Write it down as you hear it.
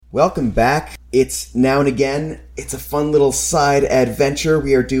Welcome back. It's Now and Again. It's a fun little side adventure.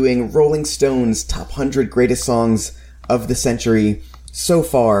 We are doing Rolling Stone's top 100 greatest songs of the century. So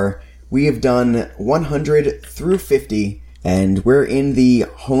far, we have done 100 through 50, and we're in the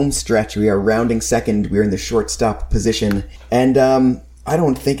home stretch. We are rounding second. We're in the shortstop position. And I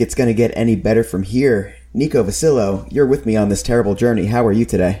don't think it's going to get any better from here. Nico Vasillo, you're with me on this terrible journey. How are you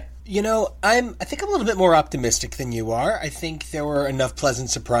today? You know, I think I'm a little bit more optimistic than you are. I think there were enough pleasant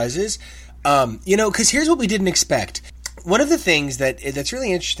surprises. Because here's what we didn't expect. One of the things that's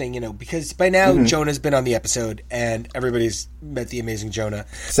really interesting, because by now Jonah's been on the episode and everybody's met the amazing Jonah.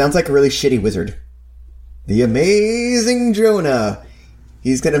 Sounds like a really shitty wizard. The amazing Jonah.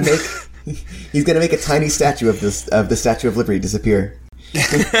 He's gonna make a tiny statue of the Statue of Liberty disappear.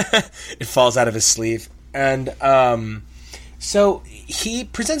 It falls out of his sleeve, and so he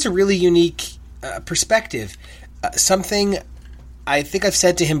presents a really unique perspective. Something I think I've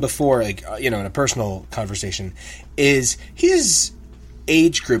said to him before, in a personal conversation, is his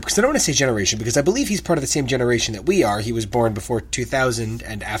age group, because I don't want to say generation, because I believe he's part of the same generation that we are. He was born before 2000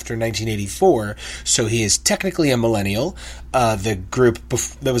 and after 1984, so he is technically a millennial. The group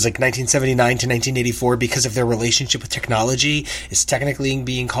that was 1979 to 1984, because of their relationship with technology, is technically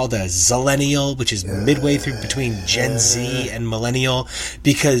being called a zillennial, which is midway through between Gen Z and millennial.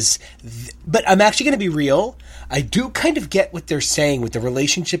 But I'm actually going to be real. I do kind of get what they're saying with the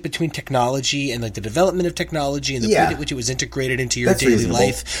relationship between technology and the development of technology and the point at which it was integrated into your daily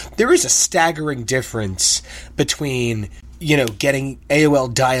life. There is a staggering difference between, getting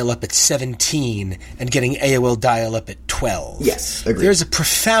AOL dial-up at 17 and getting AOL dial-up at 12. Yes, agreed. There's a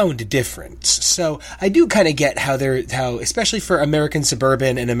profound difference. So I do kind of get how especially for American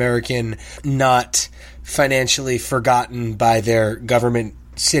suburban and American not financially forgotten by their government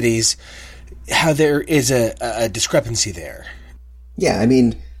cities, how there is a discrepancy there. Yeah, I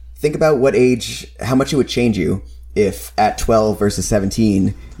mean, think about how much it would change you if at 12 versus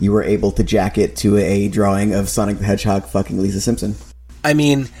 17 you were able to jack it to a drawing of Sonic the Hedgehog fucking Lisa Simpson. I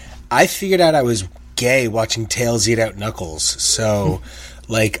mean, I figured out I was gay watching Tails eat out Knuckles, so,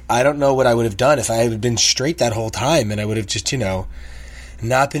 I don't know what I would have done if I had been straight that whole time, and I would have just,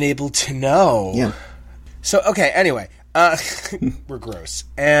 not been able to know. Yeah. So, okay, anyway, we're gross.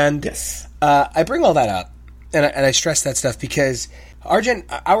 And yes. I bring all that up, and I stress that stuff because our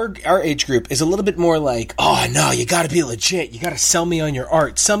age group is a little bit more like, oh no, you got to be legit. You got to sell me on your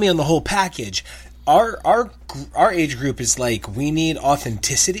art, sell me on the whole package. Our age group is like, we need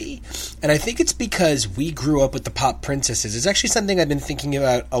authenticity, and I think it's because we grew up with the pop princesses. It's actually something I've been thinking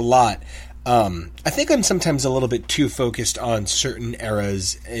about a lot. I think I'm sometimes a little bit too focused on certain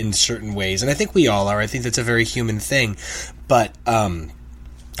eras in certain ways, and I think we all are. I think that's a very human thing, but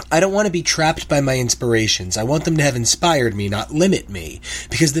I don't want to be trapped by my inspirations. I want them to have inspired me, not limit me,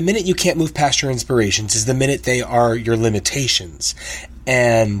 because the minute you can't move past your inspirations is the minute they are your limitations,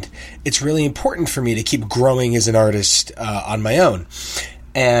 and it's really important for me to keep growing as an artist on my own.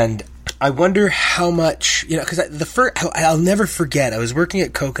 And I wonder how much, because I'll never forget, I was working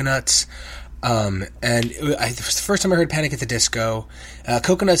at Coconuts, and it was the first time I heard Panic at the Disco.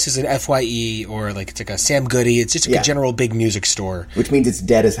 Coconuts is an FYE, or it's like a Sam Goody. It's just a general big music store. Which means it's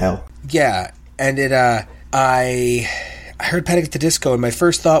dead as hell. Yeah, and I heard Panic at the Disco, and my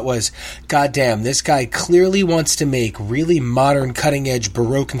first thought was, God damn, this guy clearly wants to make really modern, cutting-edge,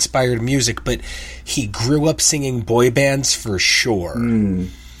 Baroque-inspired music, but he grew up singing boy bands for sure.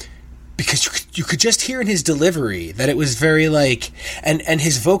 Because you could just hear in his delivery that it was very and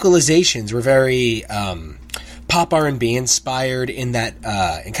his vocalizations were very pop R&B inspired in that,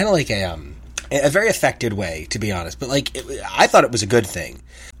 in kind of a very affected way, to be honest. But I thought it was a good thing.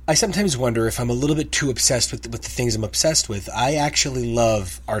 I sometimes wonder if I'm a little bit too obsessed with the things I'm obsessed with. I actually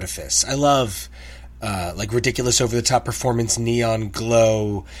love artifice. I love ridiculous, over-the-top performance, neon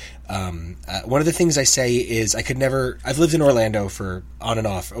glow. One of the things I say is I've lived in Orlando for on and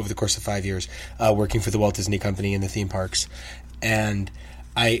off over the course of 5 years, working for the Walt Disney Company in the theme parks. And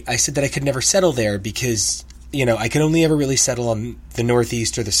I said that I could never settle there because, I could only ever really settle on the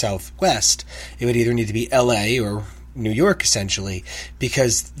Northeast or the Southwest. It would either need to be LA or New York, essentially,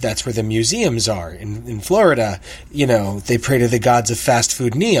 because that's where the museums are. In Florida, they pray to the gods of fast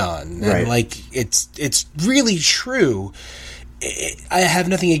food neon. And right. It's really true. I have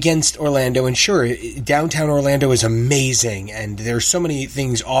nothing against Orlando, and sure, downtown Orlando is amazing, and there's so many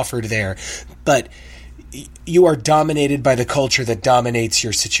things offered there, but you are dominated by the culture that dominates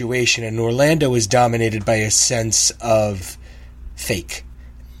your situation, and Orlando is dominated by a sense of fake.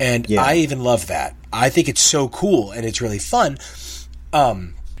 And I even love that. I think it's so cool, and it's really fun.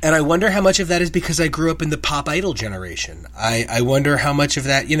 And I wonder how much of that is because I grew up in the pop idol generation. I wonder how much of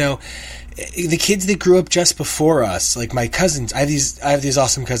that, the kids that grew up just before us, like my cousins. I have these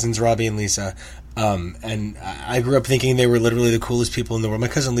awesome cousins, Robbie and Lisa. And I grew up thinking they were literally the coolest people in the world. My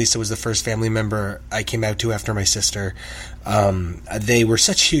cousin Lisa was the first family member I came out to after my sister. They were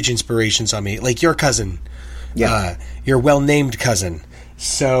such huge inspirations on me, like your cousin, your well-named cousin.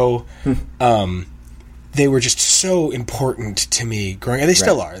 So, they were just so important to me growing, and they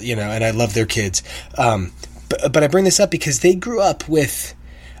still are, and I love their kids. But I bring this up because they grew up with,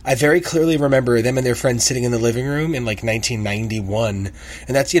 I very clearly remember them and their friends sitting in the living room in like 1991,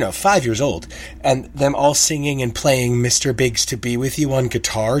 and that's, 5 years old, and them all singing and playing Mr. Biggs to Be With You on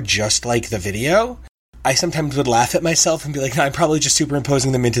guitar, just like the video. I sometimes would laugh at myself and be like, no, I'm probably just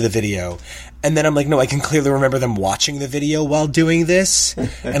superimposing them into the video. And then I'm like, no, I can clearly remember them watching the video while doing this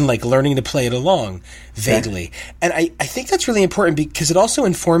and like learning to play it along vaguely. And I think that's really important because it also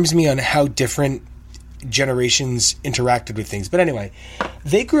informs me on how different generations interacted with things. But anyway,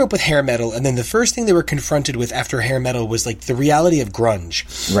 they grew up with hair metal, and then the first thing they were confronted with after hair metal was like the reality of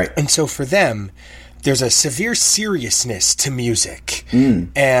grunge. Right. And so for them, there's a severe seriousness to music.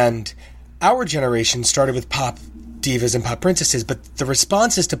 And our generation started with pop divas and pop princesses, but the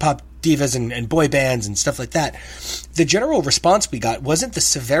responses to pop divas and boy bands and stuff like that, the general response we got wasn't the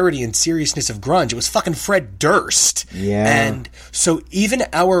severity and seriousness of grunge. It was fucking Fred Durst. Yeah. And so even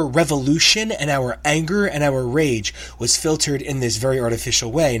our revolution and our anger and our rage was filtered in this very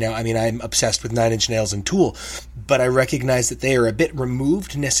artificial way. Now, I mean, I'm obsessed with Nine Inch Nails and Tool, but I recognize that they are a bit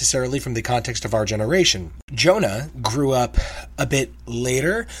removed necessarily from the context of our generation. Jonah grew up a bit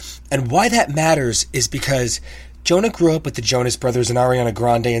later, and why that matters is because Jonah grew up with the Jonas Brothers and Ariana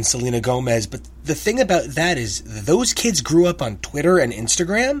Grande and Selena Gomez, but the thing about that is those kids grew up on Twitter and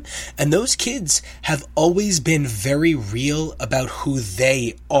Instagram, and those kids have always been very real about who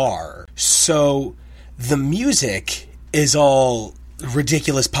they are. So the music is all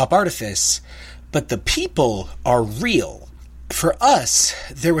ridiculous pop artifice, but the people are real. For us,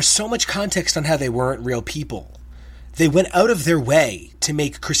 there was so much context on how they weren't real people. They went out of their way to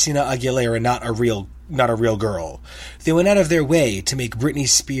make Christina Aguilera not a real girl. They went out of their way to make Britney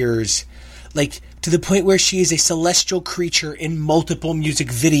Spears, like, to the point where she is a celestial creature in multiple music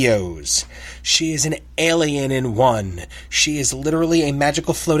videos. She is an alien in one. She is literally a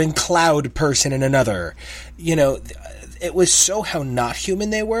magical floating cloud person in another. It was so how not human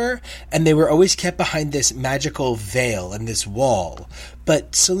they were, and they were always kept behind this magical veil and this wall.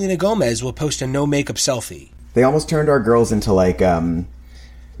 But Selena Gomez will post a no-makeup selfie. They almost turned our girls into, like,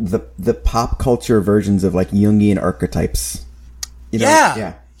 the pop culture versions of, like, Jungian archetypes.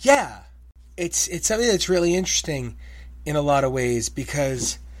 Yeah. It's something that's really interesting in a lot of ways,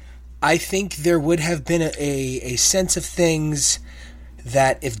 because I think there would have been a sense of things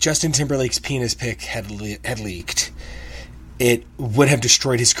that if Justin Timberlake's penis pic had leaked, it would have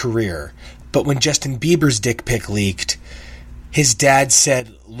destroyed his career. But when Justin Bieber's dick pic leaked, his dad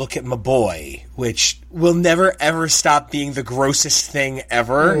said, "Look at my boy," which will never, ever stop being the grossest thing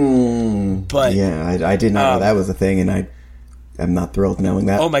ever. But yeah, I did not know that was a thing, and I'm not thrilled knowing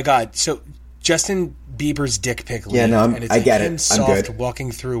that. Oh my God. So Justin Bieber's dick pic leaked. Yeah, no, and it's I get him it. soft I'm good.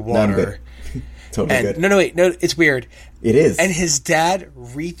 walking through water. No, I'm good. Totally good. No, wait. No, it's weird. It is. And his dad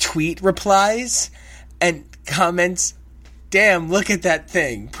replies and comments, "Damn, look at that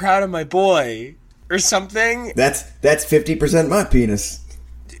thing. Proud of my boy." Or something. That's 50% my penis.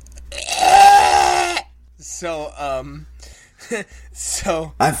 So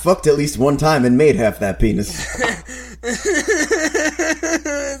I fucked at least one time and made half that penis. This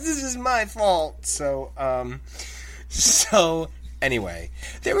is my fault. So anyway,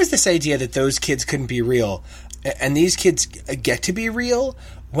 there was this idea that those kids couldn't be real, and these kids get to be real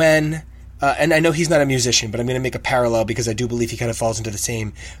when. And I know he's not a musician, but I'm going to make a parallel because I do believe he kind of falls into the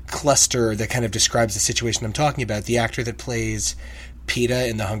same cluster that kind of describes the situation I'm talking about. The actor that plays PETA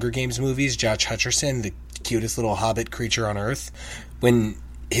in the Hunger Games movies, Josh Hutcherson, the cutest little hobbit creature on Earth, when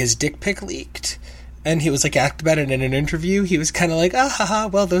his dick pic leaked and he was like asked about it in an interview, he was kind of like,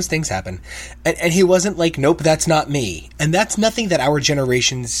 well, those things happen. And he wasn't like, nope, that's not me. And that's nothing that our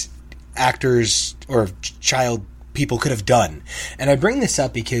generation's actors or child people could have done. And I bring this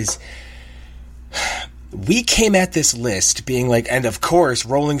up because we came at this list being like, and of course,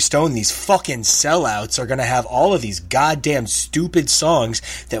 Rolling Stone, these fucking sellouts are going to have all of these goddamn stupid songs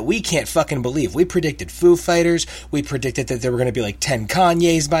that we can't fucking believe. We predicted Foo Fighters. We predicted that there were going to be like 10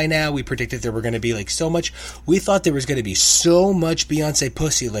 Kanyes by now. We predicted there were going to be like so much. We thought there was going to be so much Beyonce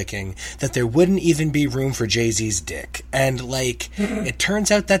pussy licking that there wouldn't even be room for Jay-Z's dick. And like, it turns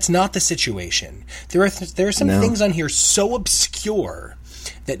out that's not the situation. There are some things on here so obscure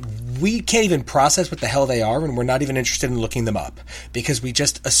that we can't even process what the hell they are, and we're not even interested in looking them up because we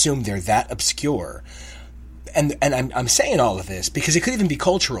just assume they're that obscure. And I'm saying all of this because it could even be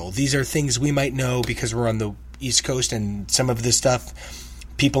cultural. These are things we might know because we're on the East Coast, and some of this stuff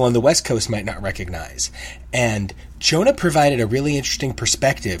people on the West Coast might not recognize. And Jonah provided a really interesting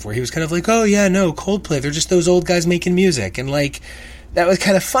perspective where he was kind of like, oh yeah, no, Coldplay, they're just those old guys making music. And like, that was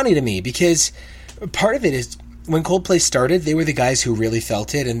kind of funny to me because part of it is when Coldplay started, they were the guys who really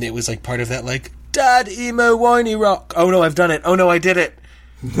felt it. And it was like part of that, like, dad, emo, whiny rock. Oh no, I've done it. Oh no, I did it.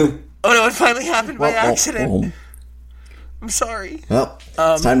 Oh no, it finally happened by accident. I'm sorry. Well,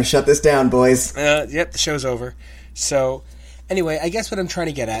 it's time to shut this down, boys. Yep, the show's over. So, anyway, I guess what I'm trying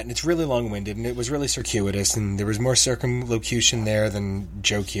to get at, and it's really long-winded, and it was really circuitous, and there was more circumlocution there than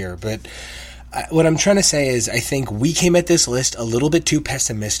joke here, but what I'm trying to say is I think we came at this list a little bit too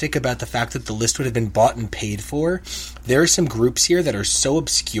pessimistic about the fact that the list would have been bought and paid for. There are some groups here that are so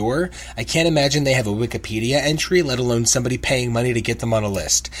obscure, I can't imagine they have a Wikipedia entry, let alone somebody paying money to get them on a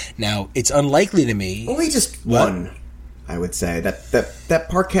list. Now, it's unlikely to me... Only just one, I would say. That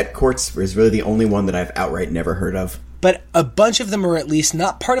Parquet Courts is really the only one that I've outright never heard of. But a bunch of them are at least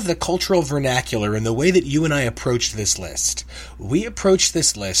not part of the cultural vernacular in the way that you and I approached this list. We approached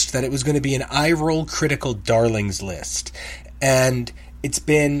this list that it was going to be an eye-roll critical darlings list. And it's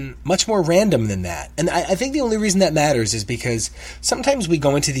been much more random than that. And I think the only reason that matters is because sometimes we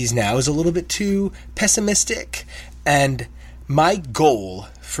go into these now as a little bit too pessimistic. And my goal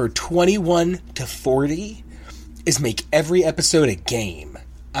for 21 to 40 is make every episode a game.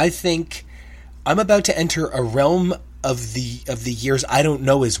 I think I'm about to enter a realm of the years I don't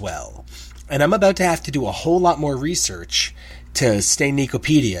know as well. And I'm about to have to do a whole lot more research to stay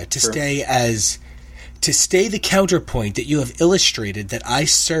Nicopedia, to stay the counterpoint that you have illustrated that I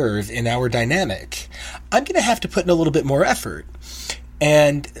serve in our dynamic. I'm going to have to put in a little bit more effort.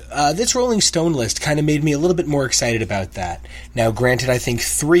 And this Rolling Stone list kind of made me a little bit more excited about that. Now, granted, I think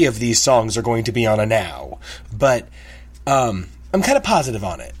 3 of these songs are going to be on a now. But I'm kind of positive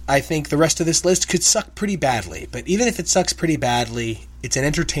on it. I think the rest of this list could suck pretty badly, but even if it sucks pretty badly, it's an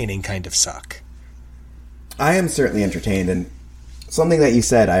entertaining kind of suck. I am certainly entertained, and something that you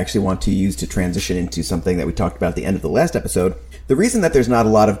said I actually want to use to transition into something that we talked about at the end of the last episode. The reason that there's not a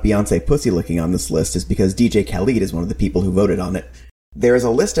lot of Beyonce pussy licking on this list is because DJ Khaled is one of the people who voted on it. There is a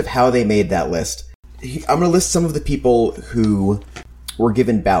list of how they made that list. I'm going to list some of the people who were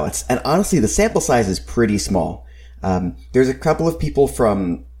given ballots, and honestly, the sample size is pretty small. There's a couple of people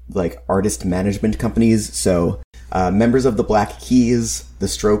from, like, artist management companies, so members of the Black Keys, The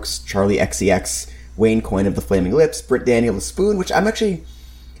Strokes, Charlie XCX, Wayne Coyne of the Flaming Lips, Britt Daniel of Spoon, which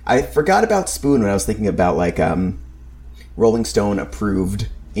I forgot about Spoon when I was thinking about, like, Rolling Stone approved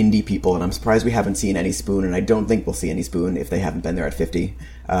indie people, and I'm surprised we haven't seen any Spoon, and I don't think we'll see any Spoon if they haven't been there at 50.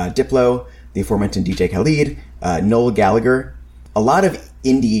 Diplo, the aforementioned DJ Khaled, Noel Gallagher, a lot of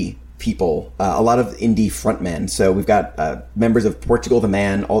indie people, a lot of indie frontmen. So we've got members of Portugal the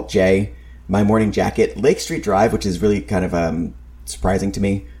Man, Alt J, My Morning Jacket, Lake Street Drive, which is really kind of surprising to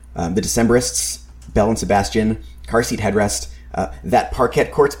me, the Decemberists, Belle and Sebastian, Car Seat Headrest, that Parquet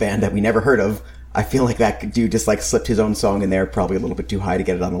Courts band that we never heard of. I feel like that dude just like slipped his own song in there, probably a little bit too high to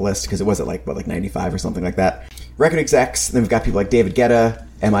get it on the list because it was at like 95 or something like that. Record execs, then we've got people like David Guetta,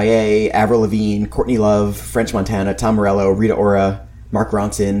 MIA, Avril Lavigne, Courtney Love, French Montana, Tom Morello, Rita Ora, Mark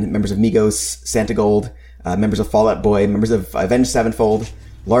Ronson, members of Migos, Santa Gold, members of Fall Out Boy, members of Avenged Sevenfold,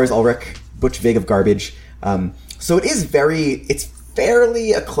 Lars Ulrich, Butch Vig of Garbage. So it's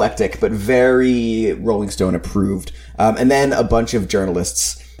fairly eclectic, but very Rolling Stone approved. And then a bunch of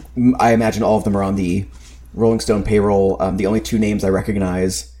journalists. I imagine all of them are on the Rolling Stone payroll. The only 2 names I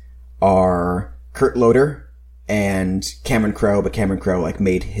recognize are Kurt Loder and Cameron Crowe, but Cameron Crowe like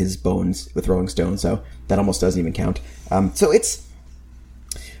made his bones with Rolling Stone, so that almost doesn't even count. So it's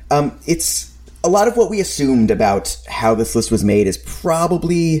a lot of what we assumed about how this list was made is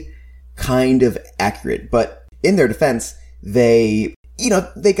probably kind of accurate, but in their defense, they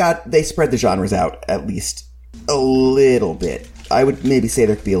spread the genres out at least a little bit. I would maybe say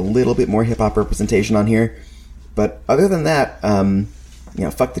there could be a little bit more hip-hop representation on here. But other than that,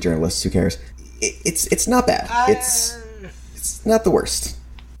 fuck the journalists. Who cares? It's not bad. It's not the worst.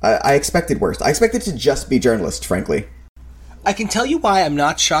 I expected worst. I expected to just be journalists, frankly. I can tell you why I'm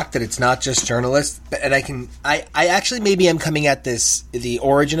not shocked that it's not just journalists, and I actually maybe am coming at the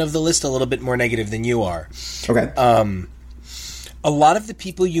origin of the list a little bit more negative than you are. Okay. A lot of the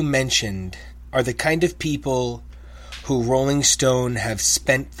people you mentioned are the kind of people who Rolling Stone have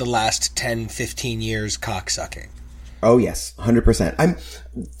spent the last 10, 15 years cocksucking. Oh, yes,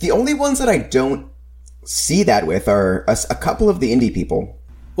 100%. The only ones that I don't see that with are a couple of the indie people.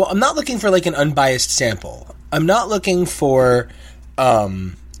 Well, I'm not looking for like an unbiased sample. I'm not looking for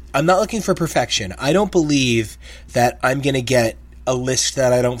perfection. I don't believe that I'm going to get a list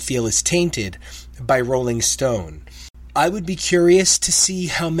that I don't feel is tainted by Rolling Stone. I would be curious to see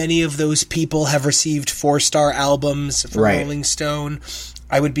how many of those people have received 4-star albums from Rolling Stone.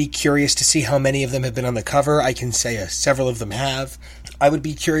 I would be curious to see how many of them have been on the cover. I can say several of them have. I would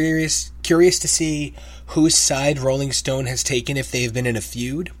be curious to see whose side Rolling Stone has taken if they have been in a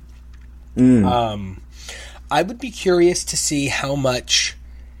feud. I would be curious to see how much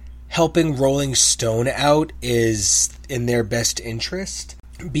helping Rolling Stone out is in their best interest,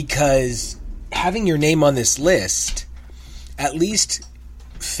 because having your name on this list at least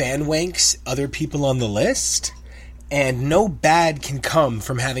fan wanks other people on the list, and no bad can come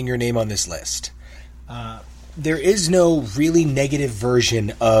from having your name on this list. There is no really negative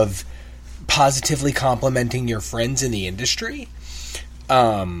version of positively complimenting your friends in the industry,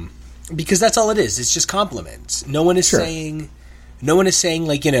 because that's all it is. It's just compliments. No one is saying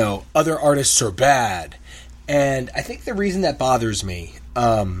like, other artists are bad. And I think the reason that bothers me,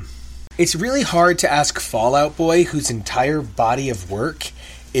 it's really hard to ask Fall Out Boy, whose entire body of work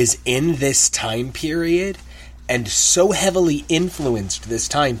is in this time period and so heavily influenced this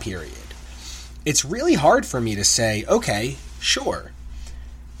time period. It's really hard for me to say, okay, sure,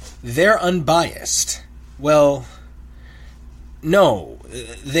 they're unbiased. Well, no,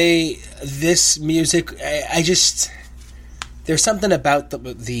 this music, there's something about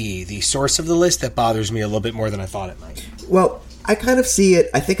the source of the list that bothers me a little bit more than I thought it might. Well, I kind of see it.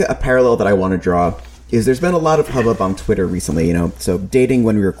 I think a parallel that I want to draw is there's been a lot of hubbub on Twitter recently, so dating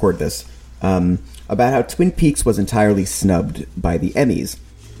when we record this, about how Twin Peaks was entirely snubbed by the Emmys.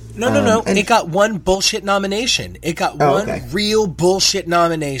 No. It got one bullshit nomination. It got one real bullshit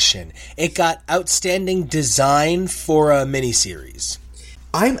nomination. It got Outstanding Design for a miniseries.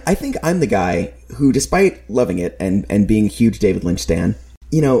 I think I'm the guy who, despite loving it and being a huge David Lynch stan,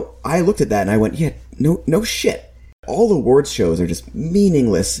 I looked at that and I went, yeah, no shit. All awards shows are just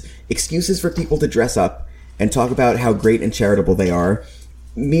meaningless excuses for people to dress up and talk about how great and charitable they are.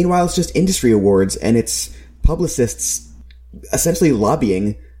 Meanwhile, it's just industry awards, and it's publicists essentially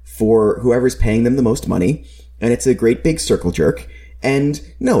lobbying for whoever's paying them the most money, and it's a great big circle jerk. And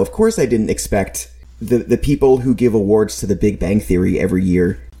no, of course I didn't expect the people who give awards to The Big Bang Theory every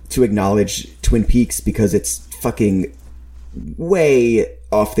year to acknowledge Twin Peaks because it's fucking way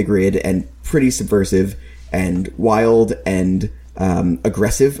off the grid and pretty subversive and wild and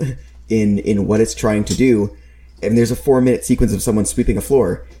aggressive in what it's trying to do. And there's a 4-minute sequence of someone sweeping a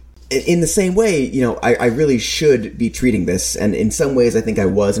floor. In the same way, I really should be treating this, and in some ways I think I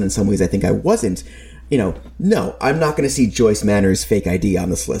was, and in some ways I think I wasn't. No, I'm not going to see Joyce Manor's fake ID on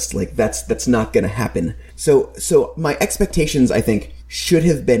this list. Like, that's not going to happen. So my expectations, I think, should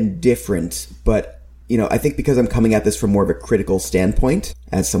have been different, but, I think because I'm coming at this from more of a critical standpoint,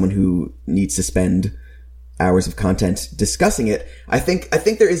 as someone who needs to spend hours of content discussing it, I think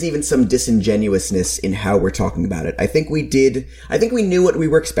there is even some disingenuousness in how we're talking about it. I think we knew what we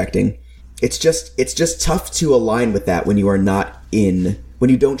were expecting. It's just tough to align with that when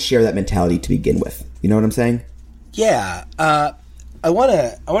you don't share that mentality to begin with. You know what I'm saying? Yeah. I want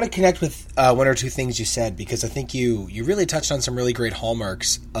to connect with one or two things you said, because I think you really touched on some really great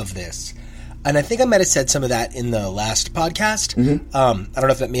hallmarks of this. And I think I might have said some of that in the last podcast. Mm-hmm. I don't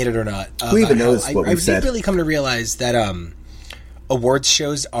know if that made it or not. Who even knows what we've said? I've really come to realize that awards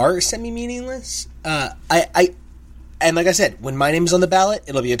shows are semi-meaningless. And like I said, when my name's on the ballot,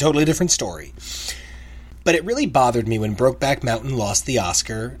 it'll be a totally different story. But it really bothered me when Brokeback Mountain lost the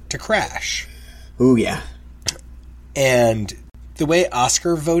Oscar to Crash. Ooh, yeah. And the way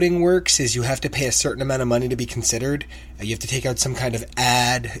Oscar voting works is you have to pay a certain amount of money to be considered. You have to take out some kind of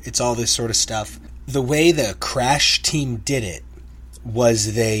ad. It's all this sort of stuff. The way the Crash team did it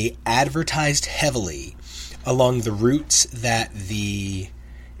was they advertised heavily along the routes that the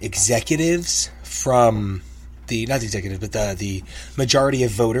executives from the majority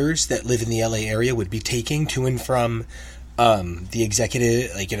of voters that live in the LA area would be taking to and from the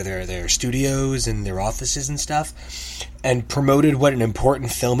executive, their studios and their offices and stuff, and promoted what an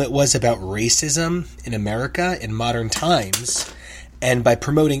important film it was about racism in America in modern times. And by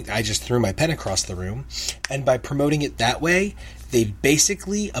promoting, I just threw my pen across the room, and by promoting it that way,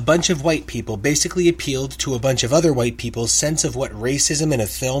 a bunch of white people basically appealed to a bunch of other white people's sense of what racism in a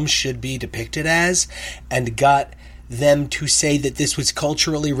film should be depicted as, and got them to say that this was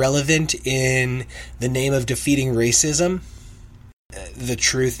culturally relevant in the name of defeating racism. The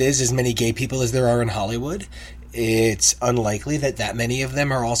truth is, as many gay people as there are in Hollywood, it's unlikely that many of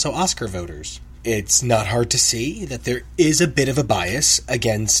them are also Oscar voters. it's not hard to see that there is a bit of a bias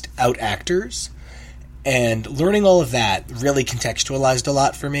against out actors. And learning all of that really contextualized a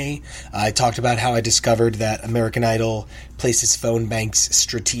lot for me. I talked about how I discovered that American Idol places phone banks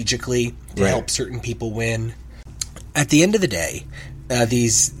strategically to help certain people win. At the end of the day,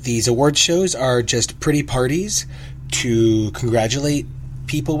 these award shows are just pretty parties to congratulate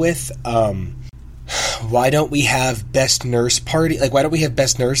people with. Why don't we have Best Nurse party? Like, why don't we have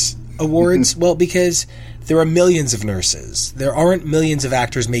Best Nurse awards? Well, because there are millions of nurses. There aren't millions of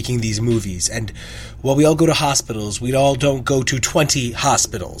actors making these movies. And while we all go to hospitals, we all don't go to 20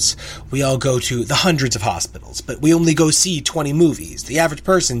 hospitals. We all go to the hundreds of hospitals. But we only go see 20 movies. The average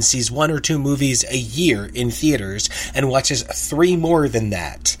person sees 1 or 2 movies a year in theaters and watches 3 more than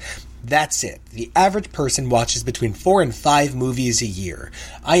that. That's it. The average person watches between 4 and 5 movies a year.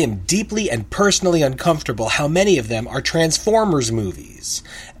 I am deeply and personally uncomfortable how many of them are Transformers movies.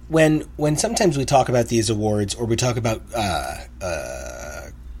 When sometimes we talk about these awards, or we talk about,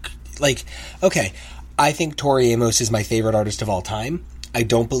 okay, I think Tori Amos is my favorite artist of all time. I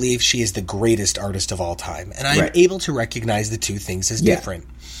don't believe she is the greatest artist of all time. And I'm able to recognize the two things as different.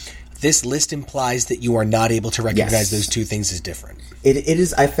 This list implies that you are not able to recognize those two things as different. It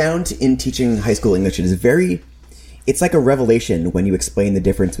is, I found in teaching high school English, it's like a revelation when you explain the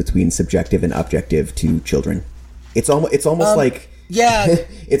difference between subjective and objective to children. It's almost like... Yeah.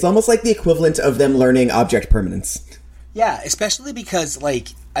 It's almost like the equivalent of them learning object permanence. Yeah, especially because, like,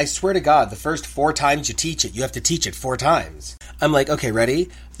 I swear to God, the first 4 times you teach it, you have to teach it 4 times. I'm like, okay, ready?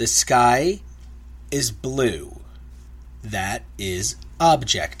 The sky is blue. That is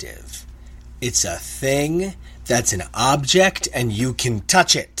objective. It's a thing that's an object and you can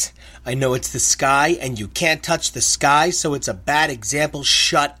touch it. I know it's the sky and you can't touch the sky, so it's a bad example.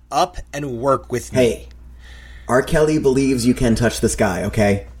 Shut up and work with me. Hey. R. Kelly believes you can touch the sky,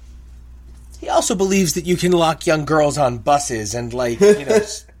 okay? He also believes that you can lock young girls on buses and,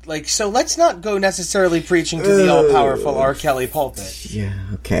 so let's not go necessarily preaching to the all-powerful R. Kelly pulpit. Yeah,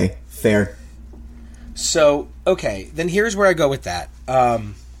 okay. Fair. So, okay, then here's where I go with that. I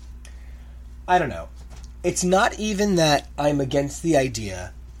don't know. It's not even that I'm against the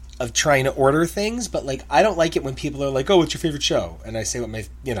idea of trying to order things, but, like, I don't like it when people are like, oh, what's your favorite show? And I say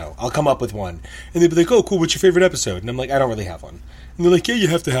I'll come up with one. And they'll be like, oh, cool, what's your favorite episode? And I'm like, I don't really have one. And they're like, yeah, you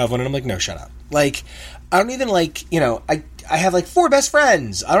have to have one. And I'm like, no, shut up. Like, I don't even like, I have, like, 4 best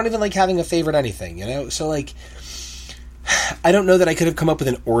friends. I don't even like having a favorite anything, So, like, I don't know that I could have come up with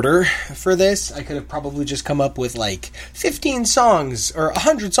an order for this. I could have probably just come up with, like, 15 songs, or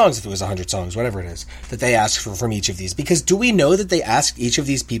 100 songs, if it was 100 songs, whatever it is, that they asked for from each of these. Because do we know that they asked each of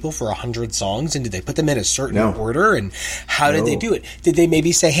these people for 100 songs, and did they put them in a certain order, and how did they do it? Did they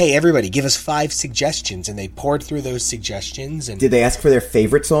maybe say, hey, everybody, give us 5 suggestions, and they poured through those suggestions? And did they ask for their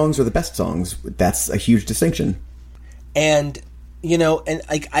favorite songs or the best songs? That's a huge distinction. And,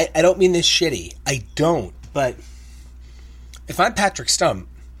 like, I don't mean this shitty. I don't, but... if I'm Patrick Stump,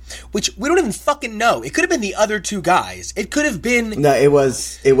 which we don't even fucking know. It could have been the other 2 guys. It could have been... No, it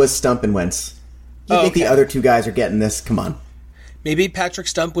was Stump and Wentz. You think the other 2 guys are getting this? Come on. Maybe Patrick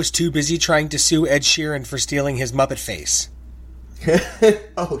Stump was too busy trying to sue Ed Sheeran for stealing his Muppet face.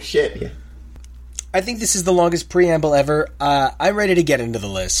 Oh, shit, yeah. I think this is the longest preamble ever. I'm ready to get into the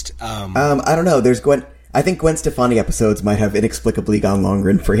list. I don't know. There's Gwen... I think Gwen Stefani episodes might have inexplicably gone longer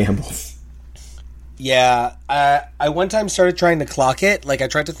in preambles. Yeah, I one time started trying to clock it. Like, I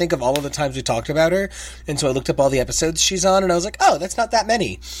tried to think of all of the times we talked about her, and so I looked up all the episodes she's on, and I was like, oh, that's not that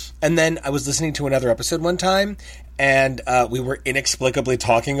many. And then I was listening to another episode one time, and we were inexplicably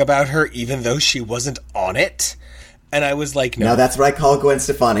talking about her, even though she wasn't on it. And I was like, no. Now that's what I call Gwen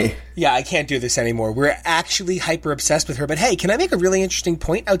Stefani. Yeah, I can't do this anymore. We're actually hyper-obsessed with her. But hey, can I make a really interesting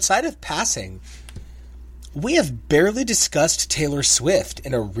point? Outside of passing, we have barely discussed Taylor Swift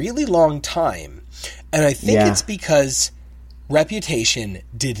in a really long time. And I think it's because Reputation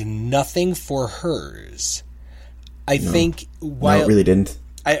did nothing for hers. I think while... No, it really didn't.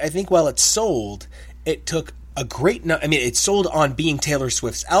 I think while it sold, it took a great... it sold on being Taylor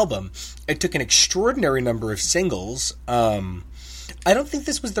Swift's album. It took an extraordinary number of singles. I don't think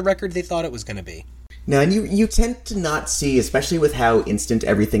this was the record they thought it was going to be. No, and you tend to not see, especially with how instant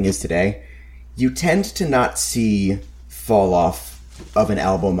everything is today, you tend to not see fall off of an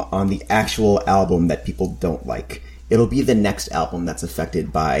album on the actual album that people don't like. It'll be the next album that's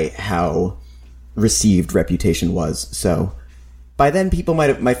affected by how received Reputation was. So by then people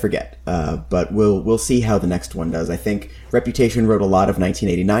might forget. But we'll see how the next one does. I think Reputation wrote a lot of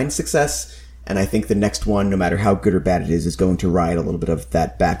 1989 success, and I think the next one, no matter how good or bad it is going to ride a little bit of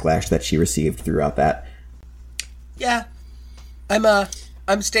that backlash that she received throughout that. Yeah. I'm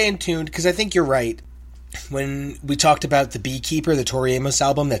I'm staying tuned because I think you're right. When we talked about The Beekeeper, the Tori Amos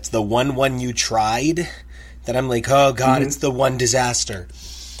album, that's the one you tried, that I'm like, oh God, it's the one disaster.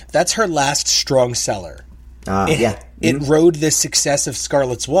 That's her last strong seller. It rode the success of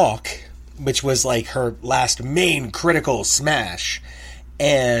Scarlet's Walk, which was like her last main critical smash.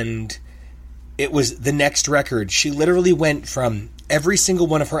 And it was the next record. She literally went from every single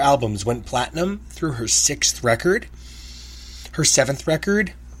one of her albums went platinum through her 6th record. Her 7th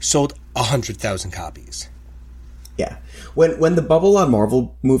record sold 100,000 copies. Yeah. When the bubble on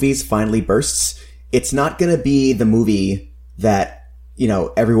Marvel movies finally bursts, it's not going to be the movie that, you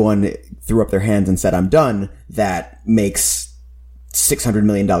know, everyone threw up their hands and said, I'm done, that makes $600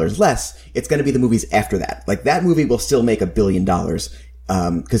 million less. It's going to be the movies after that. Like, that movie will still make $1 billion.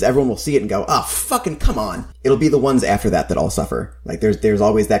 Because everyone will see it and go, oh, fucking come on. It'll be the ones after that that all suffer. Like, there's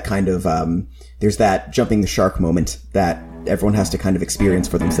always that kind of, there's that jumping the shark moment that everyone has to kind of experience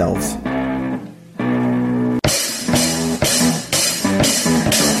for themselves.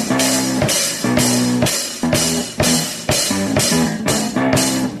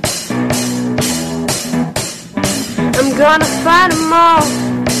 I'm gonna fight them all.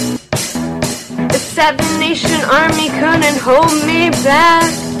 The Seven Nation Army couldn't hold me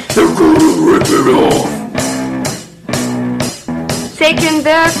back. They're gonna rip it off. Taking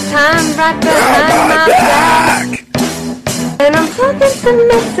their time right behind my back. And I'm talking to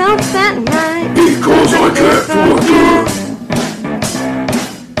myself at night. Because I can't forget.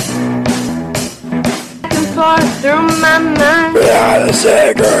 I can pour through my mind. Yeah, the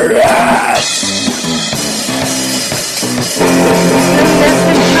cigarette. The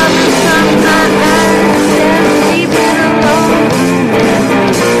message coming from my eyes. Can't leave it alone.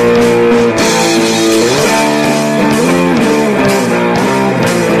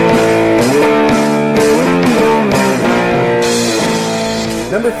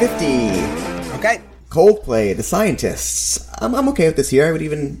 Number 50. Okay. Coldplay, The Scientists. I'm okay with this here. I would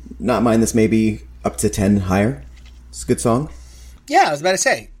even not mind this maybe up to 10 higher. It's a good song. Yeah, I was about to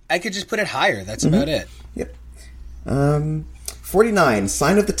say, I could just put it higher. That's about it. Yep. 49,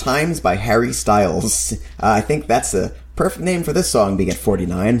 Sign of the Times by Harry Styles. I think that's a perfect name for this song, being at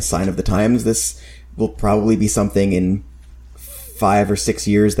 49, Sign of the Times. This will probably be something in 5 or 6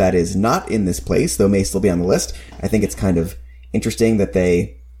 years that is not in this place, though may still be on the list. I think it's kind of interesting that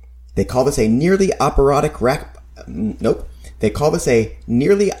they call this a nearly operatic They call this a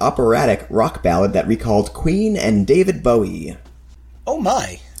nearly operatic rock ballad that recalled Queen and David Bowie. Oh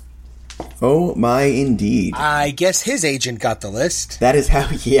my. Oh my, indeed. I guess his agent got the list. That is how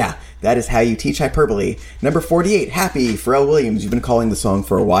you teach hyperbole. Number 48, Happy, Pharrell Williams. You've been calling the song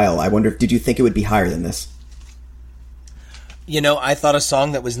for a while. I wonder, did you think it would be higher than this? You know, I thought a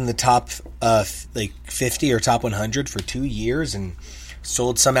song that was in the top 50 or top 100 for 2 years and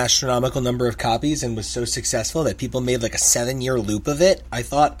sold some astronomical number of copies and was so successful that people made like a 7-year loop of it. I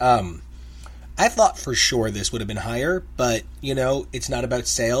thought for sure this would have been higher, but, you know, it's not about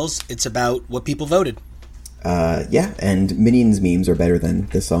sales. It's about what people voted. Yeah, and Minions memes are better than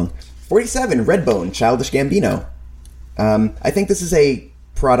this song. 47, Redbone, Childish Gambino. I think this is a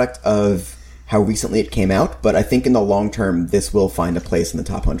product of how recently it came out, but I think in the long term, this will find a place in the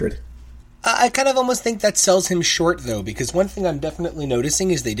top 100. I kind of almost think that sells him short, though, because one thing I'm definitely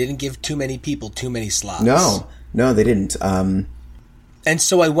noticing is they didn't give too many people too many slots. No, they didn't. And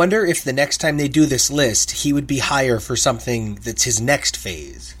so I wonder if the next time they do this list, he would be higher for something that's his next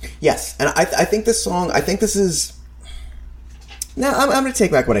phase. Yes, and I think this song, this is... No, I'm going to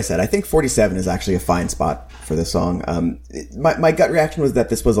take back what I said. I think 47 is actually a fine spot for this song. My gut reaction was that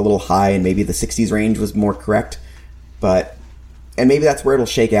this was a little high and maybe the 60s range was more correct. And maybe that's where it'll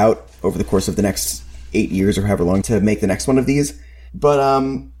shake out over the course of the next 8 years or however long to make the next one of these. But,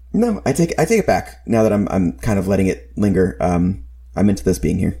 no, I take it back now that I'm kind of letting it linger. I'm into this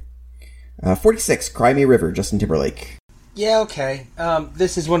being here. 46, Cry Me a River, Justin Timberlake. Yeah, okay.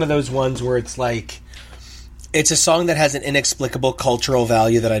 This is one of those ones where it's like, it's a song that has an inexplicable cultural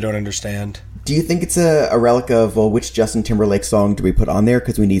value that I don't understand. Do you think it's a relic of, well, which Justin Timberlake song do we put on there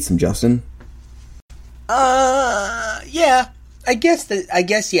because we need some Justin? Yeah. I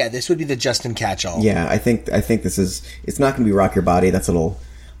guess, yeah, this would be the Justin catch-all. Yeah, I think this is, it's not going to be Rock Your Body. That's a little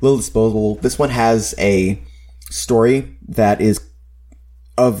disposable. This one has a story that is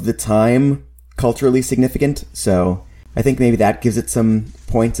of the time culturally significant, so I think maybe that gives it some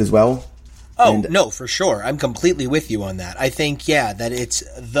points as well. Oh, no, for sure. I'm completely with you on that. I think, yeah, that it's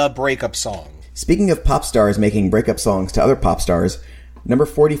the breakup song. Speaking of pop stars making breakup songs to other pop stars, number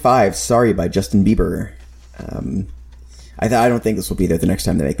 45, Sorry by Justin Bieber. I don't think this will be there the next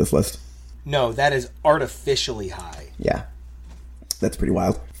time they make this list. No, that is artificially high. Yeah. That's pretty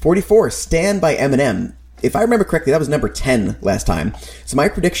wild. 44, Stan by Eminem. If I remember correctly, that was number 10 last time. So my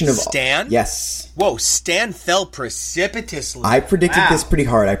prediction of... Stan? Yes. Whoa, Stan fell precipitously. I predicted this pretty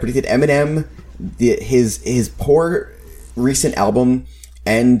hard. I predicted Eminem, his poor recent album,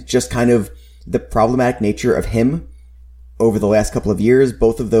 and just kind of the problematic nature of him over the last couple of years.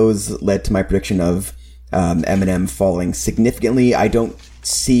 Both of those led to my prediction of Eminem falling significantly. I don't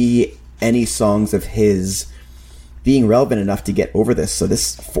see any songs of his being relevant enough to get over this. So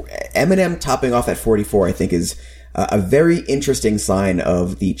Eminem topping off at 44, I think, is a very interesting sign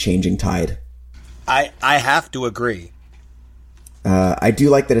of the changing tide. I have to agree. I do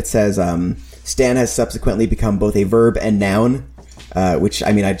like that it says Stan has subsequently become both a verb and noun, which,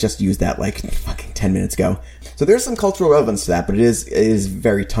 I mean, I just used that like fucking 10 minutes ago. So there's some cultural relevance to that, but it is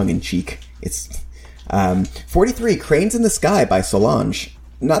very tongue-in-cheek. It's 43, Cranes in the Sky by Solange.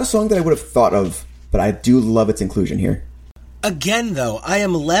 Not a song that I would have thought of, but I do love its inclusion here. Again, though, I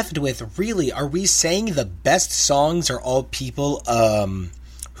am left with, really, are we saying the best songs are all people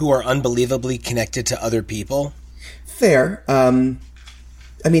who are unbelievably connected to other people? Fair. I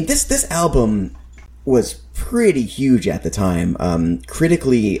mean, this album was pretty huge at the time,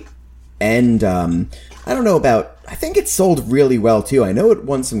 critically, and I don't know about... I think it sold really well, too. I know it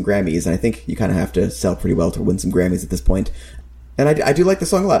won some Grammys, and I think you kind of have to sell pretty well to win some Grammys at this point. And I do like the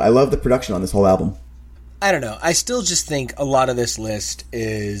song a lot. I love the production on this whole album. I don't know. I still just think a lot of this list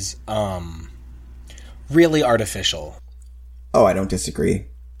is really artificial. Oh, I don't disagree.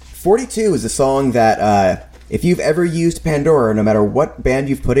 42 is a song that if you've ever used Pandora, no matter what band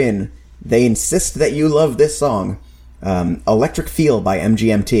you've put in, they insist that you love this song. Electric Feel by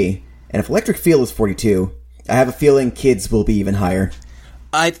MGMT. And if Electric Feel is 42, I have a feeling Kids will be even higher.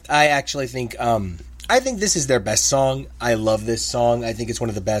 I actually think... I think this is their best song. I love this song. I think it's one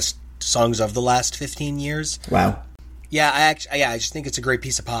of the best songs of the last 15 years. Wow. Yeah, I just think it's a great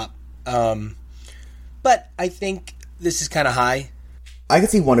piece of pop. But I think this is kind of high. I could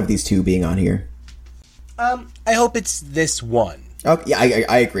see one of these two being on here. I hope it's this one. Oh, yeah,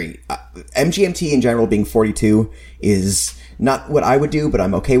 I agree. MGMT in general being 42 is not what I would do, but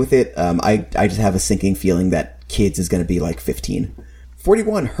I'm okay with it. I just have a sinking feeling that Kids is going to be like 15.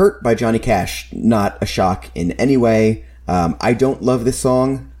 41, Hurt by Johnny Cash. Not a shock in any way. I don't love this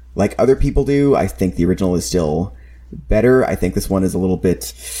song like other people do. I think the original is still better. I think this one is a little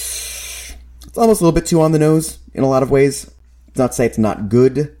bit... It's almost a little bit too on the nose in a lot of ways. It's not to say it's not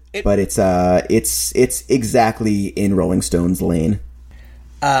good, but it's exactly in Rolling Stone's lane.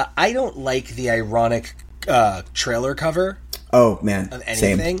 I don't like the ironic trailer cover. Oh, man. Of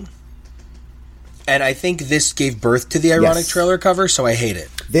anything. Same. And I think this gave birth to the ironic trailer cover, so I hate it.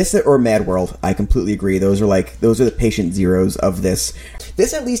 This or Mad World, I completely agree. Those are the patient zeros of this.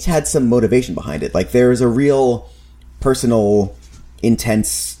 This at least had some motivation behind it. Like, there's a real personal,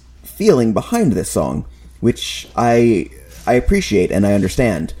 intense feeling behind this song, which I appreciate and I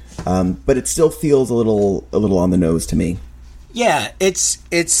understand. But it still feels a little on the nose to me. Yeah, it's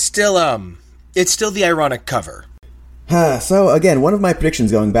still the ironic cover. So again, one of my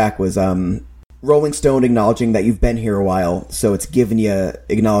predictions going back was Rolling Stone acknowledging that you've been here a while, so it's giving you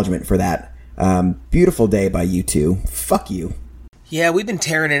acknowledgement for that. Beautiful Day by U2. Fuck you. Yeah, we've been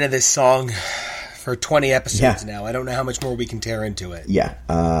tearing into this song for 20 episodes now. I don't know how much more we can tear into it. Yeah.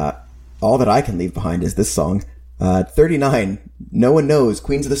 All that I can leave behind is this song. 39, No One Knows,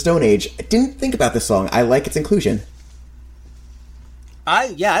 Queens of the Stone Age. I didn't think about this song. I like its inclusion.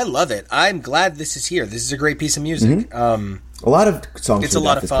 I love it. I'm glad this is here. This is a great piece of music. Mm-hmm. A lot of songs. It's a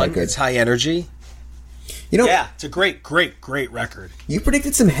lot of fun. It's high energy. You know, yeah, it's a great record. You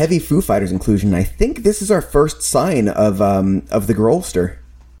predicted some heavy Foo Fighters inclusion. I think this is our first sign of the Grolster.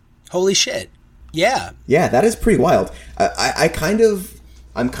 Holy shit! Yeah, that is pretty wild. I'm kind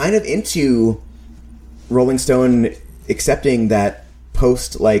of into Rolling Stone accepting that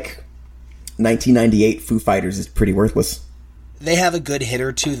post like 1998 Foo Fighters is pretty worthless. They have a good hit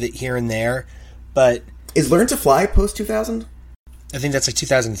or two that here and there, but is Learn to Fly post 2000? I think that's like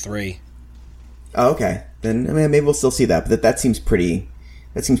 2003. Oh, okay. Then I mean, maybe we'll still see that, but that seems pretty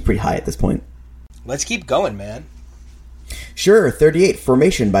high at this point. Let's keep going, man. Sure, 38,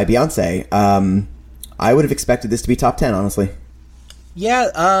 Formation by Beyonce. I would have expected this to be top 10, honestly. Yeah,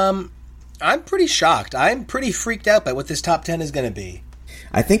 I'm pretty shocked. I'm pretty freaked out by what this top 10 is going to be.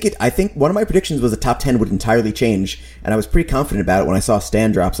 I think one of my predictions was the top 10 would entirely change, and I was pretty confident about it when I saw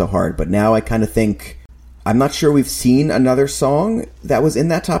Stan drop so hard, but now I kind of think... I'm not sure we've seen another song that was in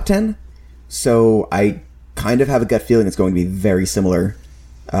that top 10, so I kind of have a gut feeling it's going to be very similar.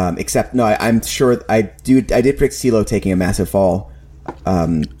 Except, no, I'm sure I did predict CeeLo taking a massive fall.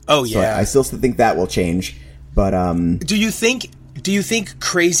 Oh, yeah. So I still think that will change, but... Do you think Do you think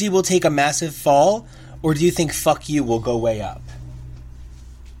Crazy will take a massive fall, or do you think Fuck You will go way up?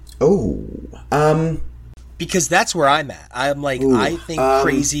 Oh, because that's where I'm at. I'm like, I think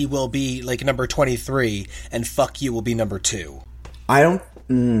Crazy will be like number 23, and Fuck You will be number 2. I don't.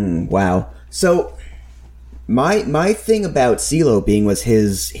 Wow. So my thing about CeeLo being was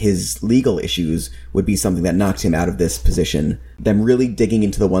his legal issues would be something that knocked him out of this position. Them really digging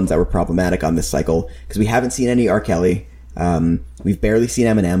into the ones that were problematic on this cycle, because we haven't seen any R. Kelly. We've barely seen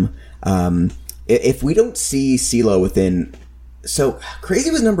Eminem. If we don't see CeeLo within, so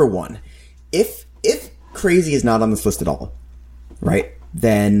Crazy was number 1. If Crazy is not on this list at all, right?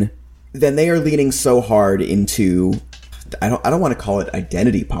 Then they are leaning so hard into, I don't want to call it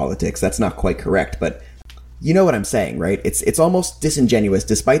identity politics. That's not quite correct, but you know what I'm saying, right? It's almost disingenuous,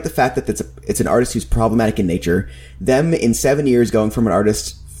 despite the fact that it's an artist who's problematic in nature. Them in 7 years going from an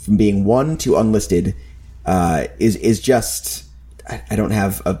artist from being 1 to unlisted is just, I don't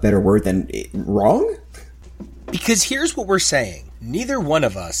have a better word than wrong. Because here's what we're saying. Neither one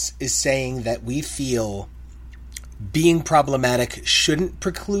of us is saying that we feel being problematic shouldn't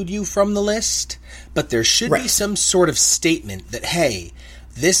preclude you from the list, but there should be some sort of statement that, hey,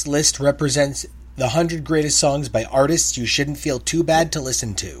 this list represents the 100 greatest songs by artists you shouldn't feel too bad to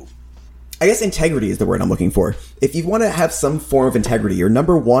listen to. I guess integrity is the word I'm looking for. If you want to have some form of integrity, your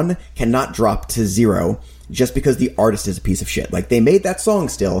number 1 cannot drop to 0 just because the artist is a piece of shit. Like, they made that song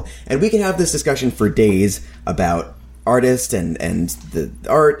still, and we can have this discussion for days about artist and the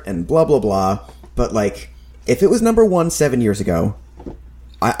art and blah, blah, blah. But, like, if it was number 1 7 years ago,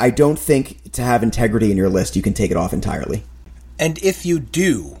 I don't think to have integrity in your list, you can take it off entirely. And if you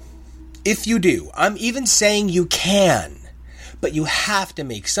do, I'm even saying you can, but you have to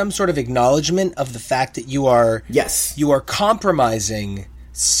make some sort of acknowledgement of the fact that you are compromising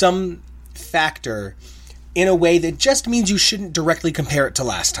some factor in a way that just means you shouldn't directly compare it to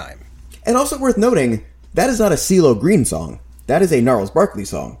last time. And also worth noting, that is not a CeeLo Green song. That is a Gnarls Barkley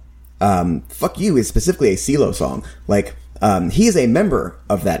song. Fuck You is specifically a CeeLo song. Like, he is a member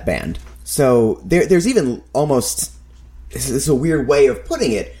of that band. So there's even almost, this is a weird way of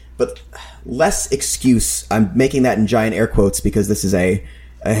putting it, but less excuse. I'm making that in giant air quotes because this is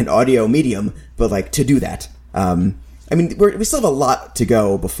an audio medium, but like, to do that. I mean, we still have a lot to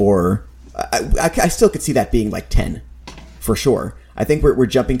go before. I still could see that being like 10 for sure. I think we're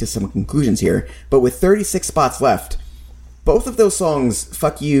jumping to some conclusions here, but with 36 spots left, both of those songs,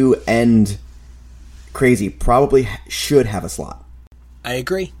 Fuck You and Crazy, probably should have a slot. I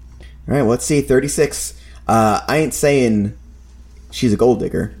agree. All right, well, let's see. 36. I ain't saying she's a gold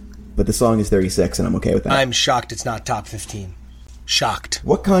digger, but the song is 36, and I'm okay with that. I'm shocked it's not top 15. Shocked.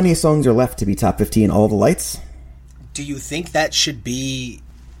 What Kanye songs are left to be top 15? All the Lights? Do you think that should be...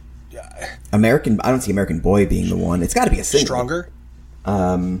 American... I don't see American Boy being the one. It's got to be a single. Stronger?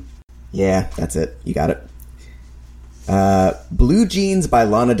 Yeah, that's it. You got it. Blue Jeans by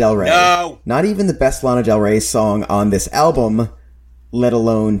Lana Del Rey. No! Not even the best Lana Del Rey song on this album, let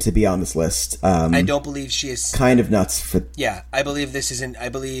alone to be on this list. I don't believe she is... Kind of nuts for... Yeah, I believe this isn't... I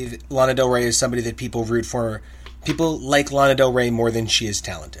believe Lana Del Rey is somebody that people root for. People like Lana Del Rey more than she is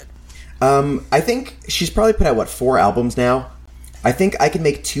talented. I think she's probably put out, 4 albums now? I think I can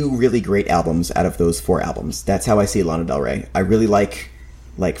make 2 really great albums out of those 4 albums. That's how I see Lana Del Rey. I really like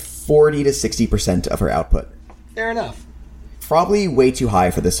 40 to 60% of her output. Fair enough. Probably way too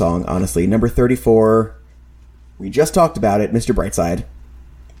high for this song, honestly. Number 34, we just talked about it, Mr. Brightside.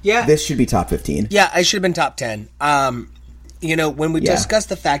 Yeah. This should be top 15. Yeah, I should have been top 10. When we discussed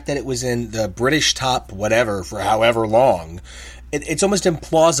the fact that it was in the British top whatever for however long, it's almost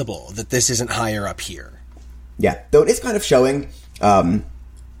implausible that this isn't higher up here. Yeah, though it is kind of showing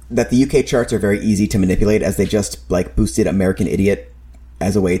that the UK charts are very easy to manipulate, as they just boosted American Idiot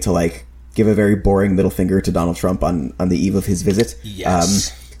as a way to give a very boring middle finger to Donald Trump on the eve of his visit.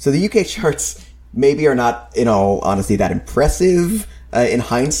 Yes. So the UK charts maybe are not, in all honesty, that impressive in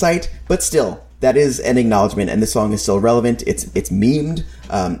hindsight, but still, that is an acknowledgement, and this song is still relevant. It's memed,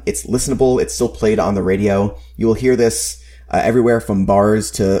 it's listenable, it's still played on the radio. You will hear this everywhere from bars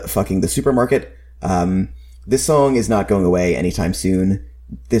to fucking the supermarket. This song is not going away anytime soon.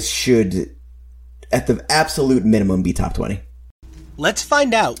 This should, at the absolute minimum, be top 20. Let's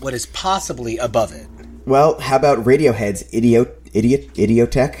find out what is possibly above it. Well, how about Radiohead's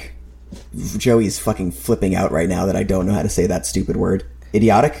Idiotech? Joey's fucking flipping out right now that I don't know how to say that stupid word.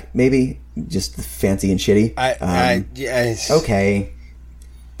 Idiotic, maybe? Just fancy and shitty. Yes. Okay.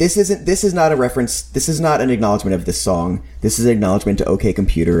 This is not a reference. This is not an acknowledgement of this song. This is an acknowledgement to OK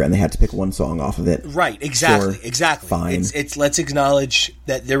Computer, and they had to pick one song off of it. Right, exactly, Sure, exactly. fine. It's let's acknowledge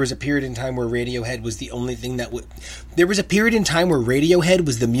that there was a period in time where Radiohead was the only thing that would. There was a period in time where Radiohead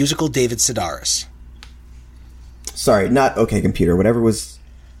was the musical David Sedaris. Sorry, not OK Computer. Whatever was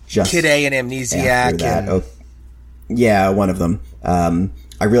just Kid A and Amnesiac. that. And, Yeah, one of them.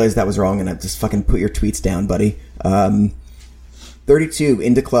 I realized that was wrong, and I just fucking put your tweets down, buddy. 32,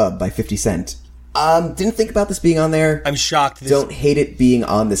 Into Club by 50 Cent. Didn't think about this being on there. I'm shocked. Don't hate it being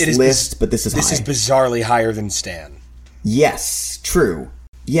on this list, but this is high. This is bizarrely higher than Stan. Yes, true.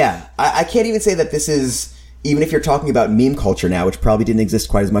 Yeah, I can't even say that this is, even if you're talking about meme culture now, which probably didn't exist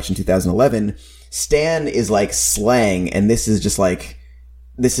quite as much in 2011, Stan is like slang, and this is just like,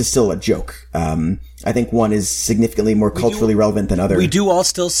 this is still a joke. I think one is significantly more culturally relevant than other. We do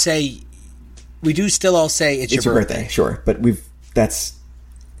still all say it's your birthday. Sure, but that's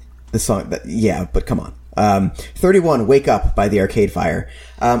the song that, yeah, but come on. 31, Wake Up by the Arcade Fire.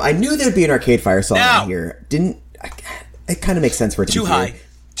 I knew there'd be an Arcade Fire song on here. It kind of makes sense for it to be here.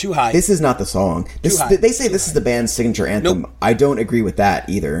 Too high. This is not the song. They say this is the band's signature anthem. Nope. I don't agree with that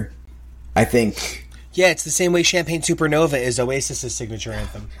either. I think... Yeah, it's the same way Champagne Supernova is Oasis's signature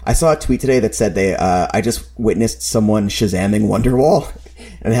anthem. I saw a tweet today that said I just witnessed someone Shazamming Wonderwall,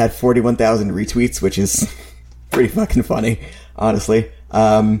 and it had 41,000 retweets, which is pretty fucking funny, honestly.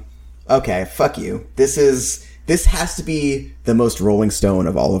 Okay, fuck you. This has to be the most Rolling Stone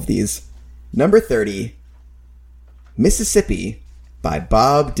of all of these. Number 30, Mississippi by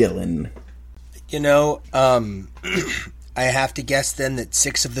Bob Dylan. You know, I have to guess then that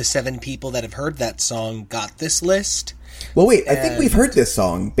 6 of the 7 people that have heard that song got this list. Well, wait, I think we've heard this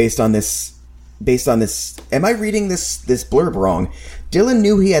song based on this. Am I reading this blurb wrong? Dylan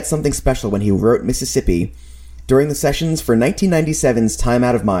knew he had something special when he wrote Mississippi during the sessions for 1997's Time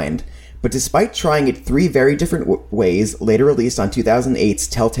Out of Mind, but despite trying it 3 very different ways, later released on 2008's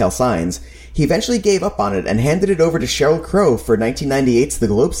Telltale Signs, he eventually gave up on it and handed it over to Sheryl Crow for 1998's The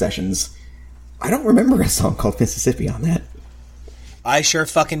Globe Sessions. I don't remember a song called Mississippi on that. I sure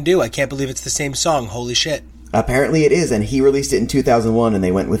fucking do. I can't believe it's the same song. Holy shit. Apparently it is, and he released it in 2001, and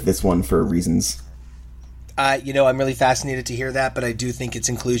they went with this one for reasons. You know, I'm really fascinated to hehear that, but I do think its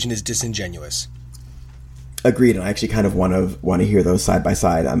inclusion is disingenuous. Agreed, and I actually kind of want to hear those side by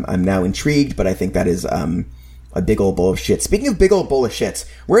side. I'm now intrigued, but I think that is a big old bowl of shit. Speaking of big old bowl of shits,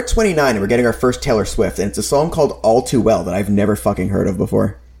 we're at 29 and we're getting our first Taylor Swift, and it's a song called All Too Well that I've never fucking heard of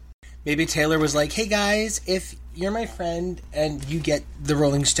before. Maybe Taylor was like, hey guys, if you're my friend and you get the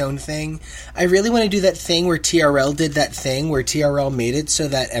Rolling Stone thing, I really want to do that thing where TRL did that thing where TRL made it so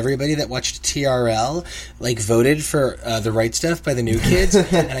that everybody that watched TRL like voted for The Right Stuff by the New Kids,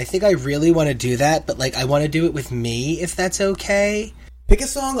 and I think I really want to do that, but like I want to do it with me, if that's okay. Pick a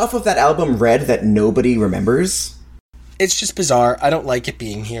song off of that album Red that nobody remembers. It's just bizarre. I don't like it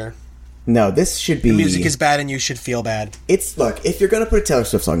being here. No, this should be... The music is bad and you should feel bad. Look, if you're going to put a Taylor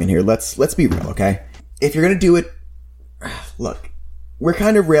Swift song in here, let's be real, okay? If you're going to do it... Look, we're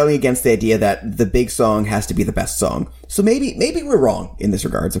kind of railing against the idea that the big song has to be the best song. So maybe we're wrong in this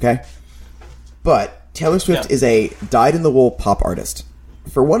regards, okay? But Taylor Swift is a dyed-in-the-wool pop artist.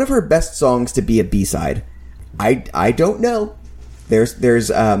 For one of her best songs to be a B-side, I don't know. There's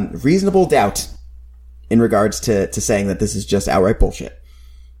reasonable doubt in regards to saying that this is just outright bullshit.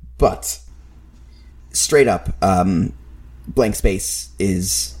 But straight up, Blank Space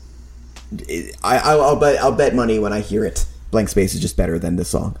is. I'll bet money when I hear it. Blank Space is just better than this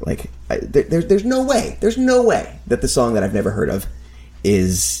song. Like, there's no way that the song that I've never heard of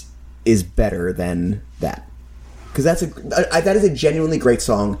is better than that. Because that is a genuinely great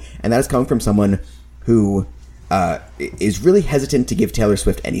song, and that is coming from someone who is really hesitant to give Taylor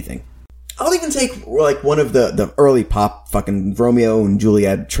Swift anything. I'll even take, like, one of the early pop fucking Romeo and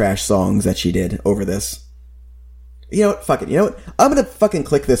Juliet trash songs that she did over this. You know what? Fuck it. You know what? I'm gonna fucking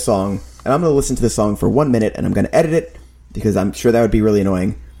click this song, and I'm gonna listen to this song for 1 minute, and I'm gonna edit it, because I'm sure that would be really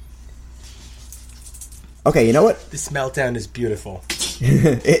annoying. Okay, you know what? This meltdown is beautiful.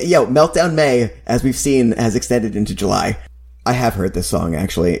 Yo, Meltdown May, as we've seen, has extended into July. I have heard this song,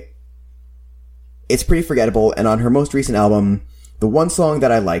 actually. It's pretty forgettable, and on her most recent album, the one song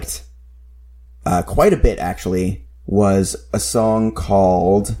that I liked... quite a bit, actually, was a song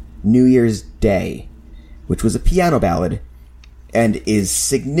called New Year's Day, which was a piano ballad, and is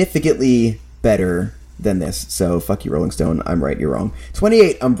significantly better than this. So, fuck you, Rolling Stone. I'm right, you're wrong.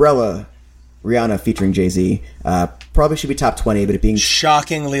 28, Umbrella, Rihanna featuring Jay-Z. Probably should be top 20, but it being...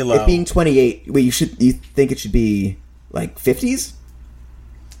 shockingly low. It being 28... Wait, you think it should be, like, 50s?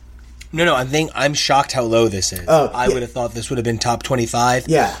 No, I'm shocked how low this is. Oh, I would have thought this would have been top 25.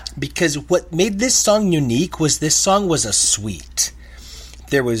 Yeah. Because what made this song unique was this song was a suite.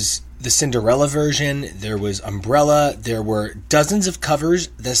 There was the Cinderella version, there was Umbrella, there were dozens of covers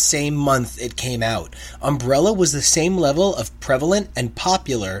the same month it came out. Umbrella was the same level of prevalent and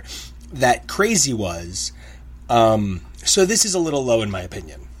popular that Crazy was. So this is a little low in my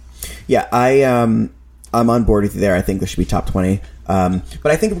opinion. Yeah, I'm on board with you there. I think this should be top 20. But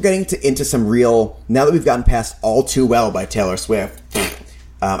I think we're getting into some real, now that we've gotten past All Too Well by Taylor Swift,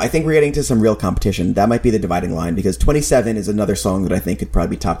 I think we're getting to some real competition. That might be the dividing line, because 27 is another song that I think could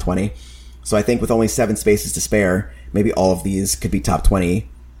probably be top 20. So I think with only 7 spaces to spare, maybe all of these could be top 20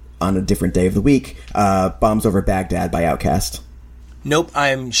 on a different day of the week. Bombs Over Baghdad by Outkast. Nope,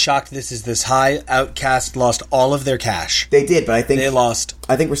 I'm shocked this is this high. Outkast lost all of their cash. They did, but I think... They lost.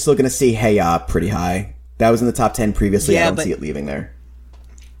 I think we're still going to see Hey Ya pretty high. That was in the top 10 previously. Yeah, I don't see it leaving there.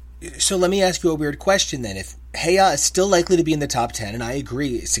 So let me ask you a weird question then. If Hey Ya is still likely to be in the top 10, and I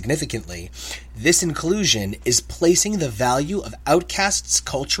agree significantly, this inclusion is placing the value of Outkast's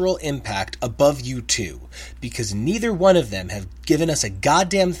cultural impact above U2, because neither one of them have given us a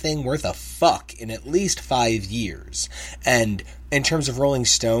goddamn thing worth a fuck in at least 5 years. And in terms of Rolling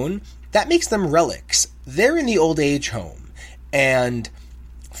Stone, that makes them relics. They're in the old age home. And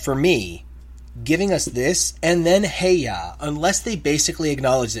for me, giving us this, and then Hey Ya, unless they basically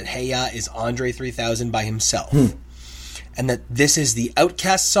acknowledge that Hey Ya is Andre 3000 by himself, and that this is the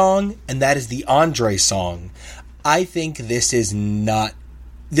Outkast song, and that is the Andre song, I think this isn't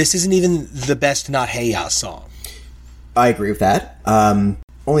even the best not Hey Ya song. I agree with that.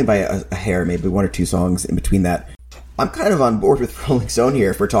 Only by a hair, maybe 1 or 2 songs in between that. I'm kind of on board with Rolling Stone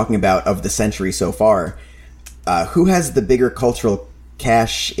here if we're talking about of the century so far. Who has the bigger cultural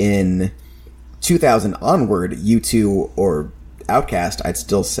cash in 2000 onward, U2 or Outkast? I'd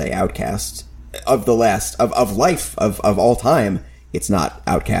still say Outkast. Of the last, of life, of all time, it's not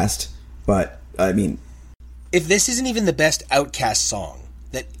Outkast. But, I mean... If this isn't even the best Outkast song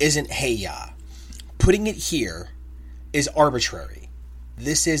that isn't Hey Ya, putting it here is arbitrary.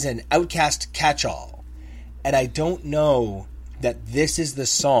 This is an Outkast catch-all. And I don't know that this is the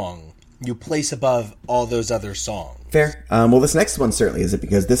song you place above all those other songs. Fair. Well, this next one certainly is it,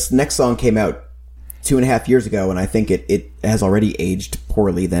 because this next song came out 2.5 years ago, and I think it has already aged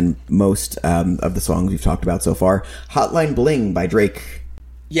poorly than most of the songs we've talked about so far. Hotline Bling by Drake.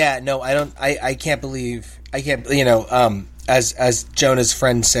 Yeah, no, I can't believe, as Jonah's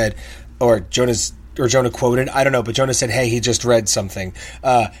friend said, or Jonah quoted, I don't know, but Jonah said, hey, he just read something.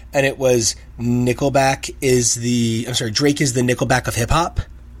 And it was Drake is the Nickelback of hip-hop.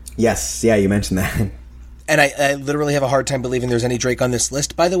 Yes, yeah, you mentioned that. And I literally have a hard time believing there's any Drake on this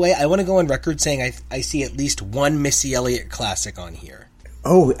list. By the way, I want to go on record saying I see at least one Missy Elliott classic on here.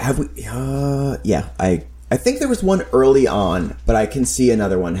 Oh, have we? Yeah, I think there was one early on, but I can see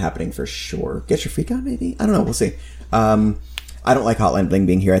another one happening for sure. Get Your Freak On, maybe? I don't know, we'll see. I don't like Hotline Bling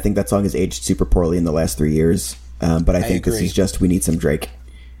being here. I think that song has aged super poorly in the last 3 years. But I think this is just, we need some Drake.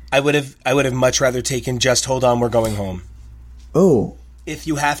 I would have much rather taken Just Hold On, We're Going Home. Oh. If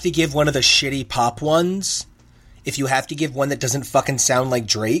you have to give one of the shitty pop ones, if you have to give one that doesn't fucking sound like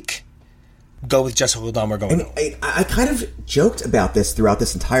Drake, go with Just Hold On, We're Going Home. I kind of joked about this throughout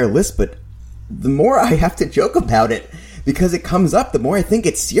this entire list, but the more I have to joke about it, because it comes up, the more I think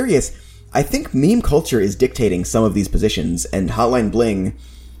it's serious. I think meme culture is dictating some of these positions, and Hotline Bling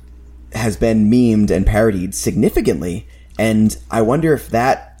has been memed and parodied significantly, and I wonder if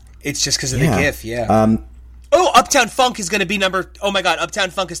that... It's just because of the GIF, yeah. Uptown Funk is going to be oh my god, Uptown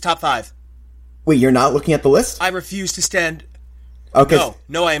Funk is top 5. Wait, you're not looking at the list? I refuse to stand... Okay.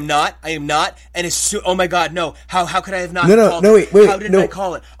 No, I am not. And oh my god, no. How could I have not called it? Wait, how did I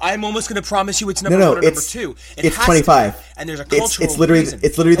call it? I'm almost going to promise you it's number 1 or number 2. It's 25. And there's a cultural It's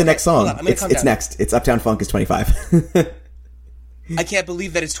literally the next song. On, it's next. It's Uptown Funk is 25. I can't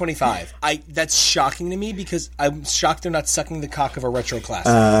believe that it's 25. That's shocking to me, because I'm shocked they're not sucking the cock of a retro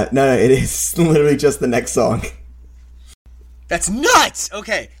classic. No, it is literally just the next song. That's nuts!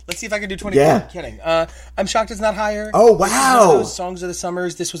 Okay, let's see if I can do 24. Yeah. I'm kidding. I'm shocked it's not higher. Oh, wow! Those songs of the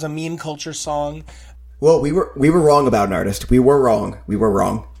summers. This was a meme culture song. Well, we were wrong about an artist. We were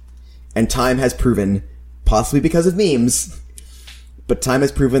wrong. And time has proven, possibly because of memes, but time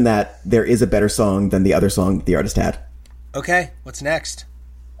has proven that there is a better song than the other song that the artist had. Okay, what's next?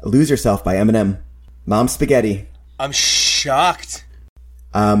 Lose Yourself by Eminem. Mom Spaghetti. I'm shocked.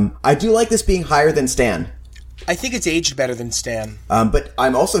 I do like this being higher than Stan. I think it's aged better than Stan. But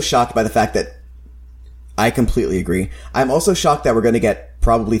I'm also shocked by the fact that... I completely agree. I'm also shocked that we're going to get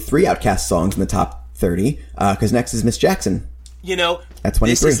probably 3 Outkast songs in the top 30, because next is Miss Jackson. You know, at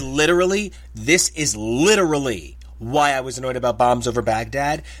 23. This is literally why I was annoyed about Bombs Over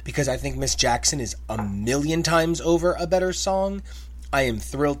Baghdad, because I think Miss Jackson is a million times over a better song. I am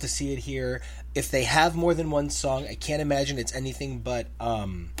thrilled to see it here. If they have more than one song, I can't imagine it's anything but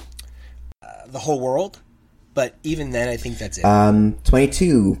The Whole World. But even then, I think that's it.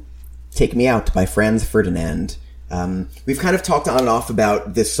 22, Take Me Out by Franz Ferdinand. We've kind of talked on and off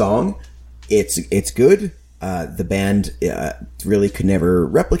about this song. It's good. The band really could never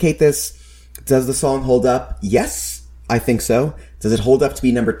replicate this. Does the song hold up? Yes, I think so. Does it hold up to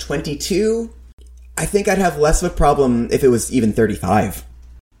be number 22? I think I'd have less of a problem if it was even 35.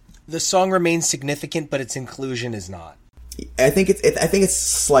 The song remains significant, but its inclusion is not. I think it's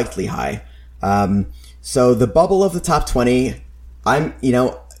slightly high. So the bubble of the top 20,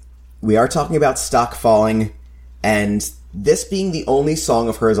 we are talking about stock falling, and this being the only song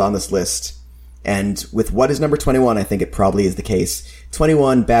of hers on this list, and with what is number 21, I think it probably is the case.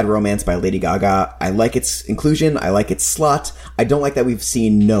 21, Bad Romance by Lady Gaga. I like its inclusion. I like its slot. I don't like that we've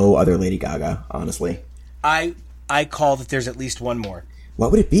seen no other Lady Gaga, honestly. I call that there's at least one more.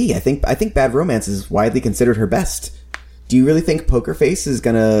 What would it be? I think Bad Romance is widely considered her best. Do you really think Poker Face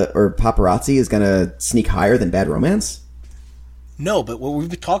or Paparazzi is gonna sneak higher than Bad Romance? No, but what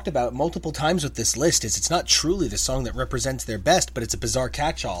we've talked about multiple times with this list is it's not truly the song that represents their best, but it's a bizarre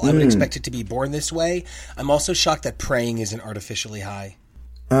catch-all. I would expect it to be Born This Way. I'm also shocked that Praying isn't artificially high.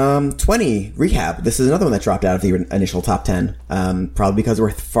 20, Rehab. This is another one that dropped out of the initial top 10. Probably because we're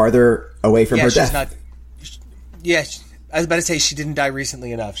farther away from her death. I was about to say she didn't die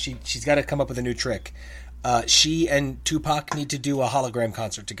recently enough. She's got to come up with a new trick. She and Tupac need to do a hologram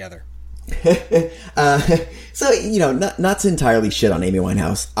concert together. So, not to entirely shit on Amy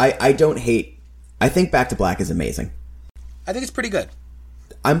Winehouse. I think Back to Black is amazing. I think it's pretty good.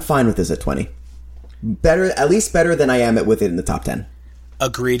 I'm fine with this at 20. At least better than I am with it in the top 10.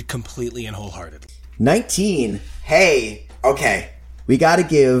 Agreed completely and wholeheartedly. 19. Hey, okay. We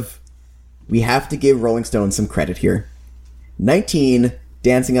have to give Rolling Stone some credit here. 19,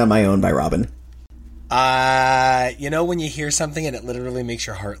 Dancing on My Own by Robin. When you hear something and it literally makes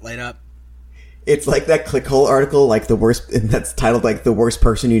your heart light up? It's like that Clickhole article, that's titled the worst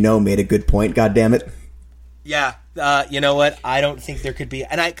person you know made a good point, goddammit. Yeah, you know what? I don't think there could be,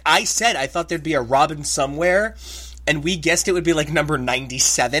 and I said I thought there'd be a Robin somewhere, and we guessed it would be number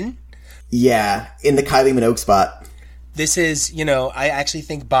 97. Yeah, in the Kylie Minogue spot. This is, I actually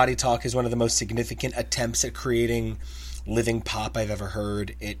think Body Talk is one of the most significant attempts at creating living pop I've ever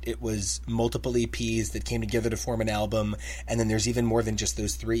heard. It was multiple EPs that came together to form an album, and then there's even more than just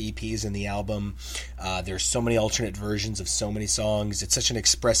those 3 EPs in the album. There's so many alternate versions of so many songs. It's such an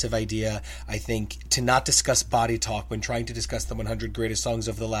expressive idea. I think to not discuss Body Talk when trying to discuss the 100 greatest songs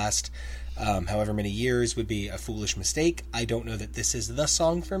of the last however many years would be a foolish mistake. I don't know that this is the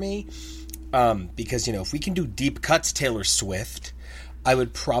song for me, because if we can do deep cuts Taylor Swift, I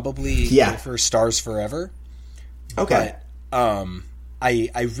would probably go for Stars Forever. Okay. But,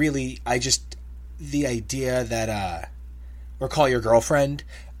 the idea that, or Call Your Girlfriend,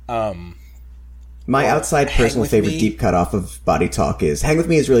 my outside personal favorite deep cut off of Body Talk is Hang With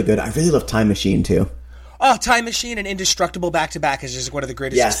Me is really good. I really love Time Machine too. Oh, Time Machine and Indestructible back to back is just one of the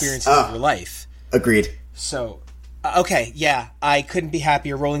greatest experiences of your life. Agreed. So, okay, yeah, I couldn't be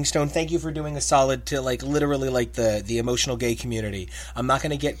happier. Rolling Stone, thank you for doing a solid to literally the emotional gay community. I'm not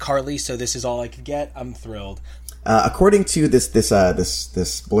going to get Carly, so this is all I could get. I'm thrilled. According to this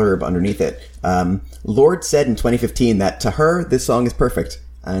blurb underneath it, Lorde said in 2015 that to her this song is perfect,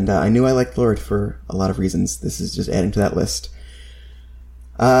 and I knew I liked Lorde for a lot of reasons. This is just adding to that list.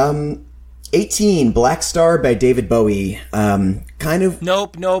 18, Black Star by David Bowie. Nope.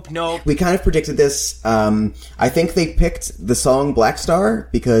 We kind of predicted this. I think they picked the song Black Star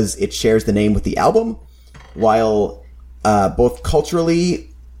because it shares the name with the album, while both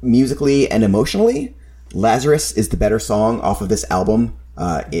culturally, musically, and emotionally, Lazarus is the better song off of this album,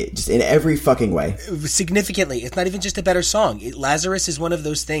 just in every fucking way. Significantly. It's not even just a better song. Lazarus is one of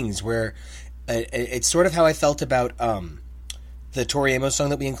those things where it's sort of how I felt about the Tori Amos song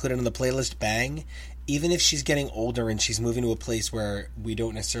that we included on the playlist, Bang. Even if she's getting older and she's moving to a place where we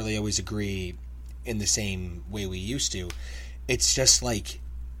don't necessarily always agree in the same way we used to, it's just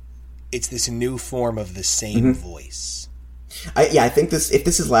it's this new form of the same voice. I think if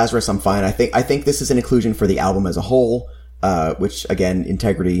this is Lazarus, I'm fine. I think this is an inclusion for the album as a whole, which again,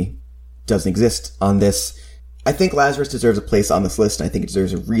 integrity doesn't exist on this. I think Lazarus deserves a place on this list, and I think it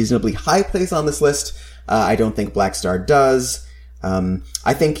deserves a reasonably high place on this list. I don't think Black Star does.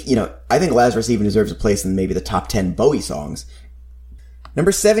 I think Lazarus even deserves a place in maybe the top 10 Bowie songs.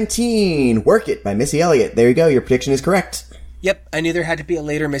 Number 17, Work It by Missy Elliott. There you go. Your prediction is correct. Yep, I knew there had to be a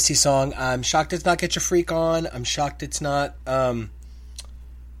later Missy song. I'm shocked it's not Get Your Freak On. I'm shocked it's not, you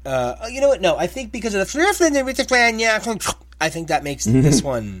know what? No, I think because of the I think that makes this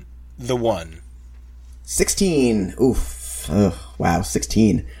one the one. 16. Oof. Ugh, wow,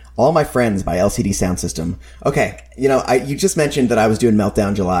 16. All My Friends by LCD Sound System. Okay, you just mentioned that I was doing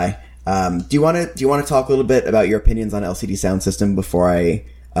Meltdown July. Do you want to talk a little bit about your opinions on LCD Sound System before I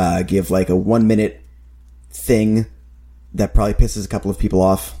give like a 1 minute thing that probably pisses a couple of people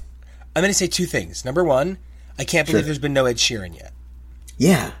off? I'm going to say two things. Number one, I can't believe there's been no Ed Sheeran yet.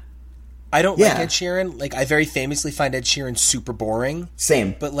 Yeah. I don't like Ed Sheeran. Like, I very famously find Ed Sheeran super boring.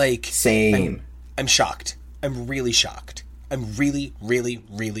 Same. But, like... Same. I'm shocked. I'm really shocked. I'm really, really,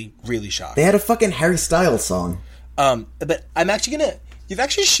 really, really shocked. They had a fucking Harry Styles song. But I'm actually gonna... You've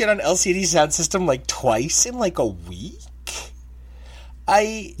actually shit on LCD Sound System, like, twice in, like, a week?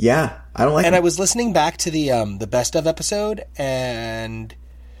 Yeah, I don't like And it. I was listening back to the Best Of episode, and...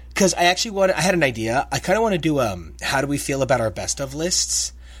 Because I had an idea. I kind of want to do, how do we feel about our Best Of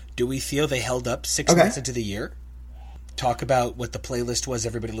lists? Do we feel they held up 6 months into the year? Talk about what the playlist was.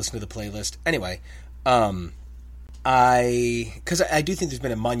 Everybody listen to the playlist. Anyway, because I do think there's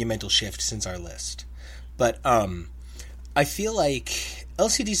been a monumental shift since our list. But I feel like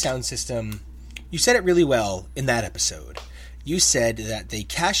LCD Sound System, you said it really well in that episode. You said that they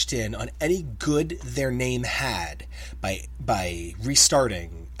cashed in on any good their name had by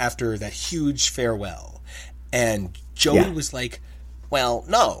restarting after that huge farewell. And Joey was like, well,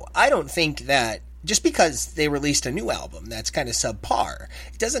 no, I don't think that just because they released a new album that's kind of subpar,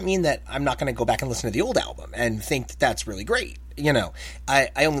 it doesn't mean that I'm not going to go back and listen to the old album and think that that's really great. You know, I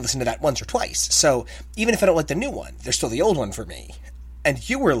only listened to that once or twice. So even if I don't like the new one, there's still the old one for me. And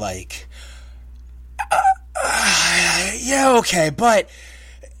you were like, yeah, okay, but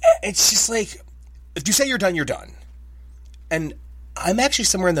it's just like, if you say you're done, you're done. And I'm actually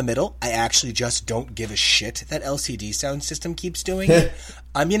somewhere in the middle. I actually just don't give a shit that LCD Sound System keeps doing it.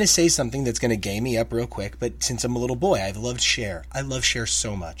 I'm going to say something that's going to game me up real quick, but since I'm a little boy, I've loved Cher. I love Cher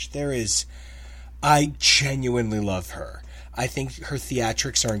so much. I genuinely love her. I think her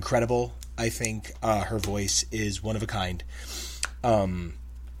theatrics are incredible. I think her voice is one of a kind.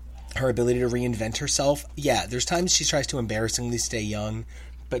 Her ability to reinvent herself. Yeah, there's times she tries to embarrassingly stay young,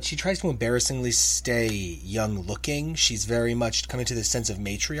 but she tries to embarrassingly stay young-looking. She's very much coming to this sense of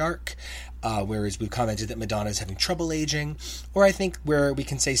matriarch, whereas we've commented that Madonna's having trouble aging, or I think where we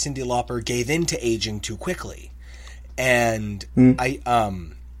can say Cyndi Lauper gave in to aging too quickly. And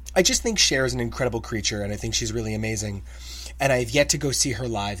I just think Cher is an incredible creature, and I think she's really amazing. And I've yet to go see her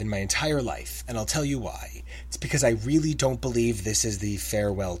live in my entire life, and I'll tell you why. It's because I really don't believe this is the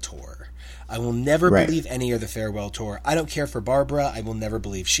farewell tour. I will never believe any of the farewell tour. I don't care for Barbara. I will never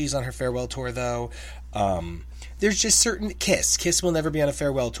believe she's on her farewell tour, though. There's just certain... Kiss will never be on a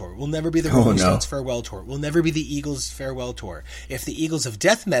farewell tour. Will never be the Rolling Stones farewell tour. Will never be the Eagles farewell tour. If the Eagles of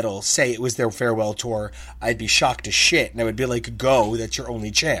death metal say it was their farewell tour, I'd be shocked as shit, and I would be like, go, that's your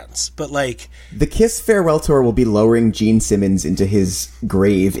only chance. But like... The Kiss farewell tour will be lowering Gene Simmons into his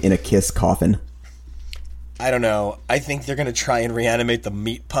grave in a Kiss coffin. I don't know. I think they're going to try and reanimate the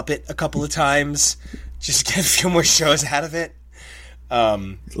meat puppet a couple of times. Just get a few more shows out of it.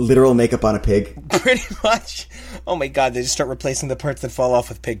 Literal makeup on a pig. Pretty much. Oh my god, they just start replacing the parts that fall off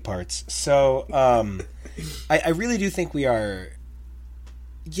with pig parts. So, I really do think we are...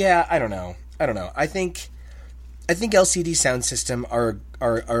 Yeah, I don't know. I think LCD Sound System are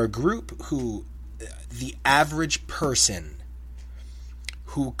a group who... The average person...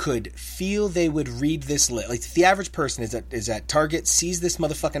 who could feel they would read this list. Like, the average person is at Target, sees this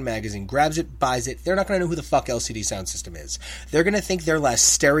motherfucking magazine, grabs it, buys it. They're not going to know who the fuck LCD Sound System is. They're going to think their last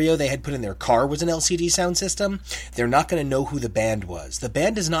stereo they had put in their car was an LCD Sound System. They're not going to know who the band was. The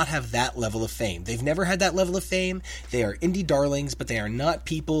band does not have that level of fame. They've never had that level of fame. They are indie darlings, but they are not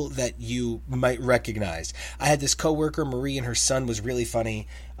people that you might recognize. I had this coworker, Marie, and her son was really funny,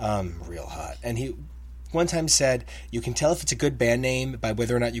 real hot. And he... one time said, you can tell if it's a good band name by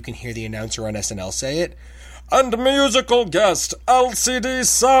whether or not you can hear the announcer on SNL say it. And musical guest, LCD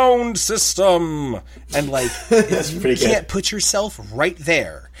Sound System. And like, if you can't put yourself right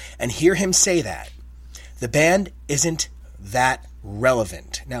there and hear him say that, the band isn't that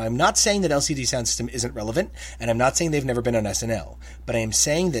relevant. Now, I'm not saying that LCD Sound System isn't relevant, and I'm not saying they've never been on SNL, but I am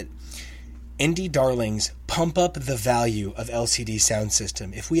saying that indie darlings pump up the value of LCD Sound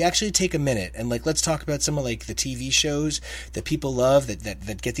System. If we actually take a minute and like let's talk about some of like the TV shows that people love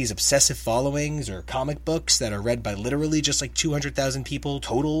that get these obsessive followings, or comic books that are read by literally just like 200,000 people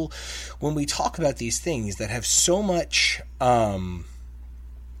total. When we talk about these things that have so much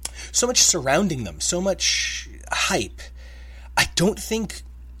surrounding them, so much hype, I don't think...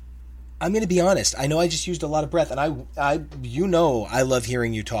 I'm going to be honest. I know I just used a lot of breath, and I love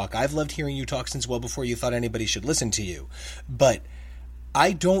hearing you talk. I've loved hearing you talk since well before you thought anybody should listen to you. But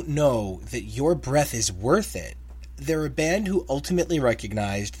I don't know that your breath is worth it. They're a band who ultimately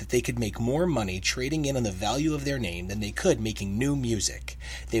recognized that they could make more money trading in on the value of their name than they could making new music.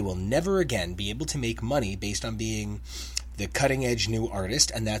 They will never again be able to make money based on being the cutting-edge new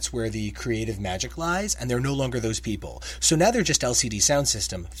artist, and that's where the creative magic lies, and they're no longer those people. So now they're just LCD Sound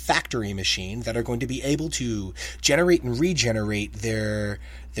System, factory machine, that are going to be able to generate and regenerate their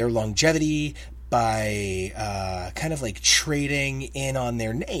longevity by kind of like trading in on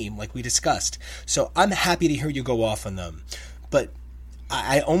their name, like we discussed. So I'm happy to hear you go off on them. But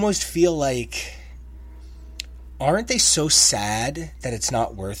I almost feel like, aren't they so sad that it's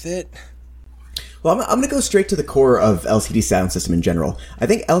not worth it? Well, I'm going to go straight to the core of LCD Sound System in general. I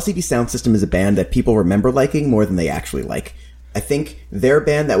think LCD Sound System is a band that people remember liking more than they actually like. I think they're a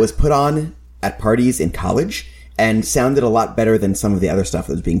band that was put on at parties in college and sounded a lot better than some of the other stuff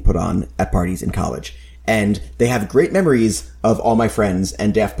that was being put on at parties in college. And they have great memories of All My Friends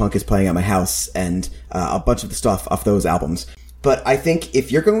and Daft Punk is Playing at My House and a bunch of the stuff off those albums. But I think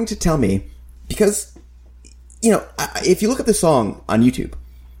if you're going to tell me, because, if you look at the song on YouTube,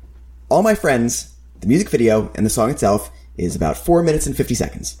 All My Friends, the music video and the song itself is about 4 minutes and 50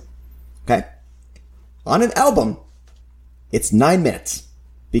 seconds. Okay? On an album, it's 9 minutes.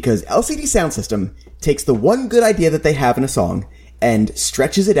 Because LCD Sound System takes the one good idea that they have in a song and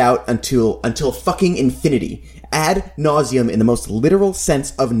stretches it out until fucking infinity. Ad nauseum in the most literal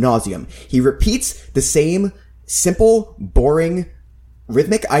sense of nauseum. He repeats the same simple, boring,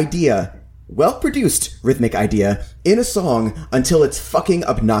 rhythmic idea, well-produced rhythmic idea in a song until it's fucking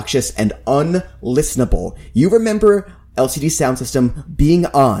obnoxious and unlistenable. You remember LCD Sound System being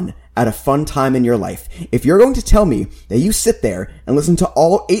on at a fun time in your life. If you're going to tell me that you sit there and listen to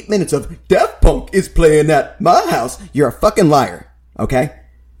all 8 minutes of Daft Punk is playing at my house, you're a fucking liar, okay?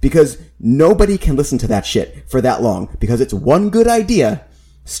 Because nobody can listen to that shit for that long because it's one good idea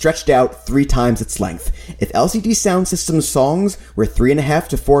stretched out 3 times its length. If LCD Sound System's songs were 3.5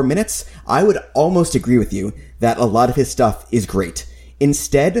 to 4 minutes, I would almost agree with you that a lot of his stuff is great.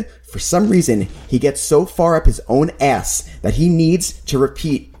 Instead, for some reason, he gets so far up his own ass that he needs to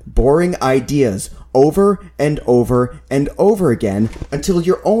repeat boring ideas over and over and over again until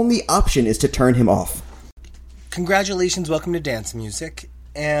your only option is to turn him off. Congratulations, welcome to dance music.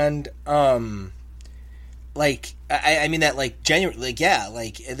 And, like, I mean that, like, genuinely, like, yeah,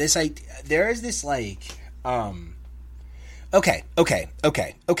 like, this, there is this, like, okay.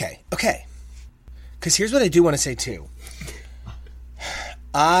 Because here's what I do want to say, too.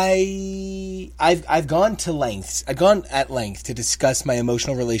 I've gone at length to discuss my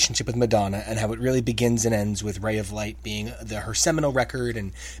emotional relationship with Madonna and how it really begins and ends with Ray of Light being her seminal record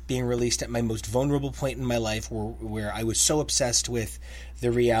and being released at my most vulnerable point in my life where I was so obsessed with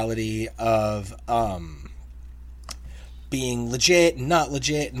the reality of being legit and not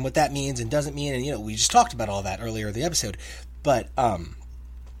legit and what that means and doesn't mean, and we just talked about all that earlier in the episode. But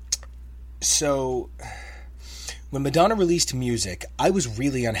so when Madonna released music, I was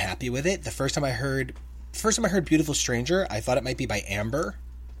really unhappy with it. The first time I heard Beautiful Stranger, I thought it might be by Amber.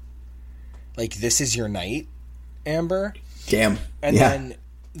 Like, This Is Your Night, Amber. Damn. And then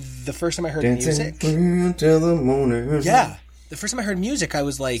the first time I heard music, till the morning. Yeah. The first time I heard music, I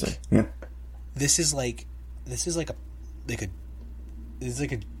was like, yeah. This is like a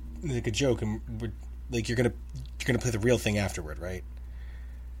joke, and we're like, you're gonna play the real thing afterward, right?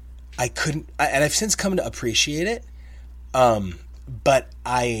 And I've since come to appreciate it, but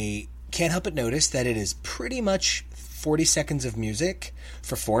I can't help but notice that it is pretty much 40 seconds of music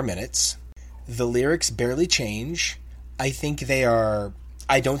for 4 minutes. The lyrics barely change. I think I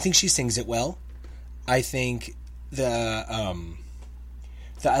don't think she sings it well. I think the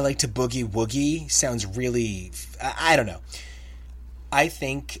I like to boogie woogie sounds really, I don't know. I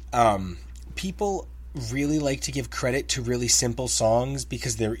think people really like to give credit to really simple songs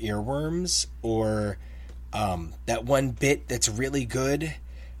because they're earworms, or that one bit that's really good.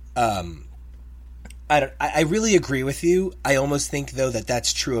 I really agree with you. I almost think, though, that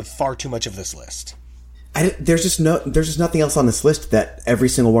that's true of far too much of this list. There's just nothing else on this list that every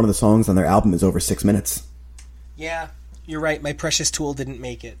single one of the songs on their album is over 6 minutes. Yeah, you're right. My precious tool didn't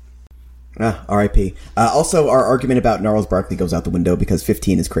make it. R.I.P. Also, our argument about Gnarls Barkley goes out the window because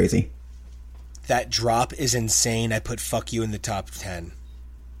 15 is crazy. That drop is insane. I put Fuck You in the top 10.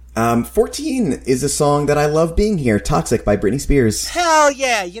 14 is a song that I love being here. Toxic by Britney Spears. Hell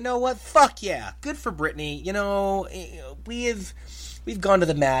yeah. You know what? Fuck yeah. Good for Britney. We've gone to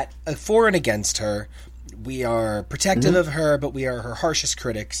the mat for and against her. We are protective of her, but we are her harshest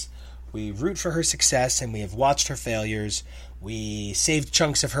critics. We root for her success, and we have watched her failures. We save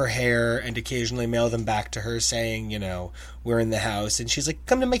chunks of her hair and occasionally mail them back to her saying, we're in the house. And she's like,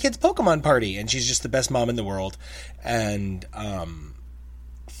 come to my kid's Pokemon party. And she's just the best mom in the world. And,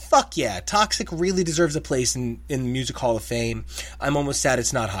 fuck yeah. Toxic really deserves a place in the Music Hall of Fame. I'm almost sad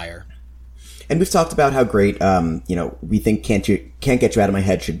it's not higher. And we've talked about how great, we think Can't Get You Out of My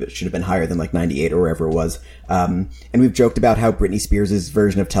Head should have been higher than like 98 or wherever it was. And we've joked about how Britney Spears'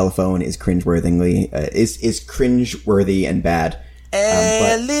 version of Telephone is cringeworthy and bad.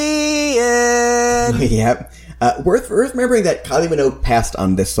 Alien! Yep. Worth remembering that Kylie Minogue passed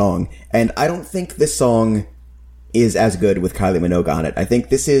on this song, and I don't think this song is as good with Kylie Minogue on it. I think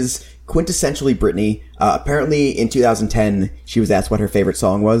this is quintessentially Britney. Apparently in 2010, she was asked what her favorite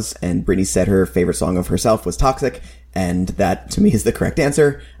song was, and Britney said her favorite song of herself was Toxic, and that, to me, is the correct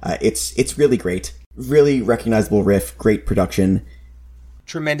answer. It's really great. Really recognizable riff, great production.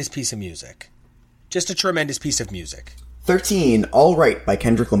 Tremendous piece of music. Just a tremendous piece of music. 13, All Right by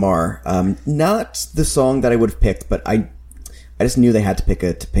Kendrick Lamar. Not the song that I would have picked, but I just knew they had to pick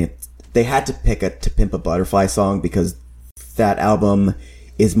a To Pimp a Butterfly song, because that album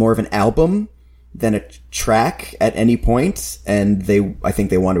is more of an album than a track at any point, and I think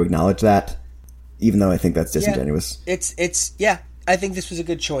they want to acknowledge that, even though I think that's disingenuous. Yeah, I think this was a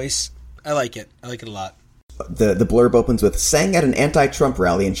good choice. I like it. I like it a lot. The blurb opens with, sang at an anti-Trump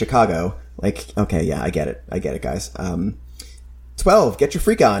rally in Chicago. Like, okay, yeah, I get it, guys. 12, Get Your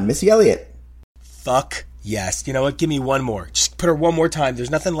Freak On, Missy Elliott. Fuck yes. You know what? Give me one more. Just put her one more time. There's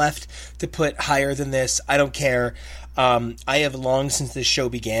nothing left to put higher than this. I don't care. I have long since this show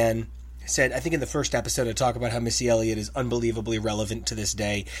began said, I think in the first episode I talk about how Missy Elliott is unbelievably relevant to this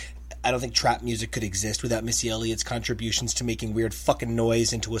day. I don't think trap music could exist without Missy Elliott's contributions to making weird fucking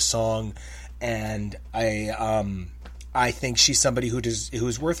noise into a song. And I think she's somebody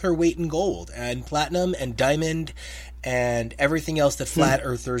who's worth her weight in gold and platinum and diamond and everything else that flat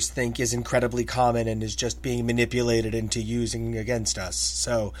earthers think is incredibly common and is just being manipulated into using against us.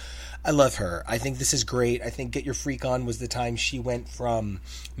 So I love her. I think this is great. I think Get Your Freak On was the time she went from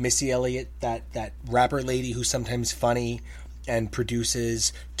Missy Elliott, that rapper lady who's sometimes funny and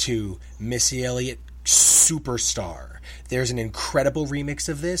produces, to Missy Elliott superstar. There's an incredible remix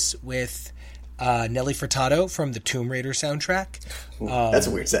of this with Nelly Furtado from the Tomb Raider soundtrack. That's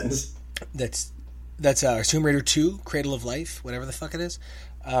a weird sentence. That's Tomb Raider 2, Cradle of Life, whatever the fuck it is.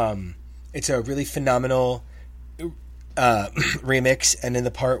 It's a really phenomenal remix, and in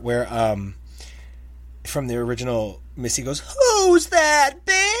the part where from the original, Missy goes, "Who's that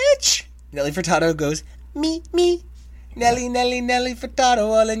bitch?" Nelly Furtado goes, "Me. Nelly Furtado,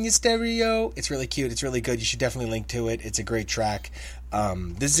 all in your stereo." It's really cute. It's really good. You should definitely link to it. It's a great track.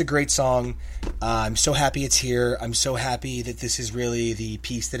 This is a great song. I'm so happy it's here. I'm so happy that this is really the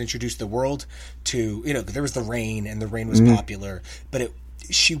piece that introduced the world to, there was The Rain, and The Rain was popular, but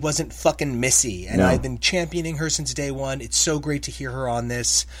she wasn't fucking Missy, and I've been championing her since day one. It's so great to hear her on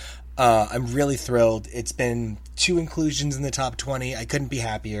this. I'm really thrilled. It's been 2 inclusions in the top 20. I couldn't be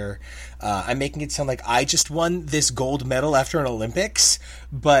happier. I'm making it sound like I just won this gold medal after an Olympics,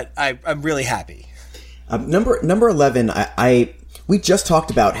 but I'm really happy. Number 11, we just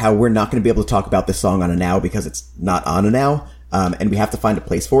talked about how we're not going to be able to talk about this song on a Now because it's not on a Now, and we have to find a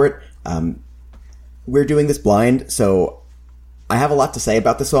place for it. We're doing this blind, so I have a lot to say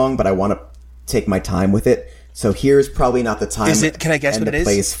about the song, but I want to take my time with it. So here's probably not the time. Is it? Can I guess and what the it is?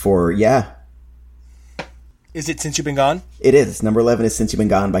 Place for Is it Since You've Been Gone? It is. Number 11 is Since You've Been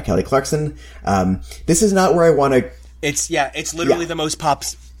Gone by Kelly Clarkson. This is not where I want to. It's literally the most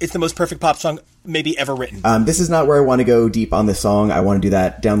pops. It's the most perfect pop song maybe ever written. This is not where I want to go deep on this song. I want to do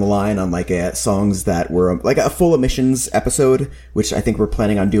that down the line on songs that were like a full emissions episode, which I think we're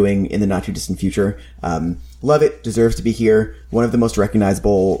planning on doing in the not too distant future. Love it. Deserves to be here. One of the most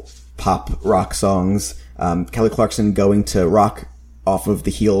recognizable pop rock songs. Kelly Clarkson going to rock off of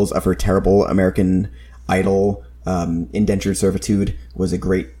the heels of her terrible American Idol indentured servitude was a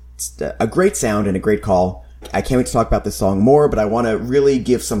great sound and a great call. I can't wait to talk about this song more, but I want to really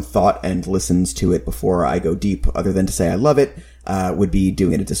give some thought and listens to it before I go deep. Other than to say I love it, would be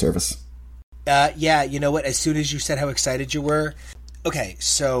doing it a disservice. Yeah, you know what? As soon as you said how excited you were, okay,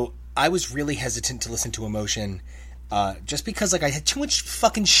 so I was really hesitant to listen to Emotion, just because I had too much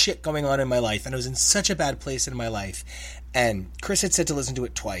fucking shit going on in my life, and I was in such a bad place in my life. And Chris had said to listen to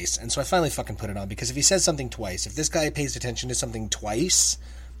it twice, and so I finally fucking put it on, because if he says something twice, if this guy pays attention to something twice,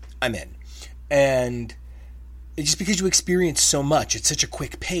 I'm in. And just because you experience so much at such a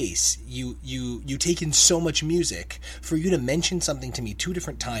quick pace, you take in so much music, for you to mention something to me 2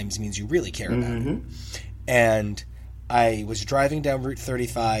 different times means you really care about it. And I was driving down Route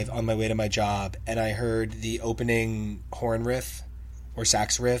 35 on my way to my job, and I heard the opening horn riff or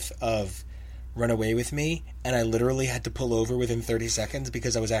sax riff of Run Away With Me, and I literally had to pull over within 30 seconds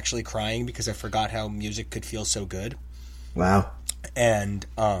because I was actually crying because I forgot how music could feel so good. Wow. And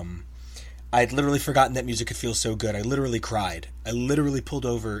I'd literally forgotten that music could feel so good. I literally cried. I literally pulled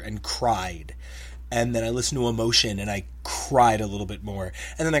over and cried. And then I listened to Emotion, and I cried a little bit more.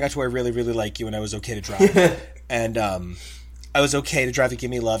 And then I got to I Really, Really Like You, and I was okay to drive. And I was okay to drive to Give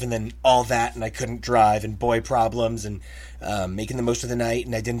Me Love, and then All That, and I couldn't drive, and Boy Problems, and Making the Most of the Night,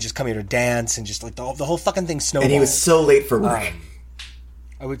 and I didn't just come here to dance, and just like the whole fucking thing snowballed. And he was so late for work.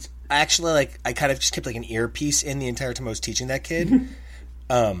 I kind of just kept like an earpiece in the entire time I was teaching that kid.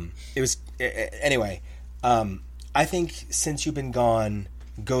 It was anyway. I think Since You've Been Gone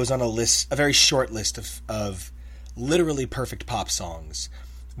goes on a very short list of literally perfect pop songs,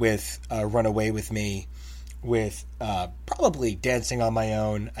 with Run Away With Me, with probably Dancing on My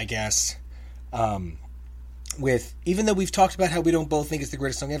Own, I guess. With, even though we've talked about how we don't both think it's the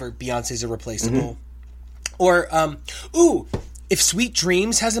greatest song ever, Beyonce's Irreplaceable. Or, if Sweet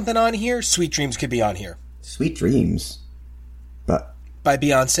Dreams hasn't been on here, Sweet Dreams could be on here. Sweet Dreams? But by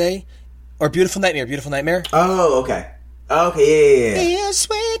Beyonce. Or Beautiful Nightmare. Oh, okay. Okay, yeah. A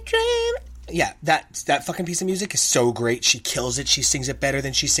sweet dream. Yeah, that fucking piece of music is so great. She kills it. She sings it better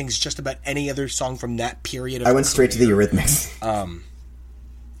than she sings just about any other song from that period of I went straight to the Eurythmics.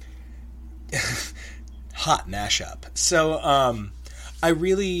 Hot mashup. So, I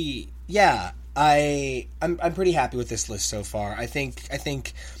really, yeah, I'm pretty happy with this list so far. I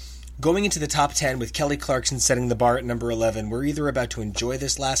think going into the top 10 with Kelly Clarkson setting the bar at number 11, we're either about to enjoy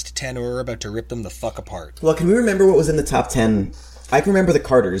this last 10 or we're about to rip them the fuck apart. Well, can we remember what was in the top 10? I can remember the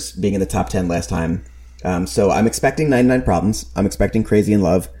Carters being in the top 10 last time. So I'm expecting 99 Problems. I'm expecting Crazy in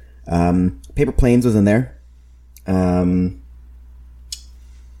Love. Paper Planes was in there. I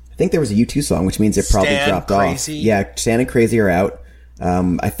think there was a U2 song, which means it probably dropped Crazy. Off. Yeah, Stan and Crazy are out.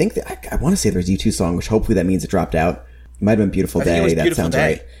 I think that I want to say there's a U2 song, which hopefully that means it dropped out. It might have been Beautiful Day. That sounds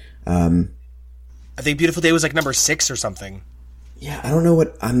right. I think Beautiful Day was like number 6 or something. Yeah, I don't know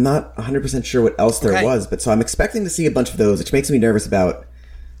what... I'm not 100% sure what else there was, but so I'm expecting to see a bunch of those, which makes me nervous about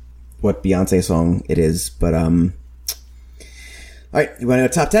what Beyonce song it is, but Alright, you want to go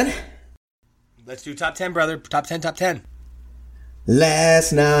top 10? Let's do top 10, brother. Top 10.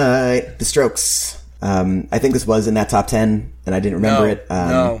 Last Night, The Strokes. I think this was in that top 10, and I didn't remember it.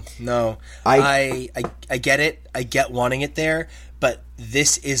 No. I get it. I get wanting it there, but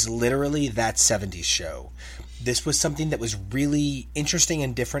this is literally that 70s show. This was something that was really interesting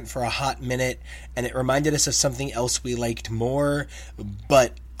and different for a hot minute, and it reminded us of something else we liked more,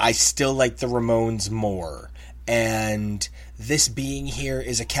 but I still like the Ramones more. And this being here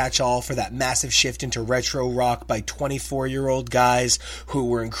is a catch-all for that massive shift into retro rock by 24-year-old guys who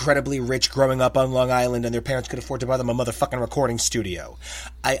were incredibly rich growing up on Long Island and their parents could afford to buy them a motherfucking recording studio.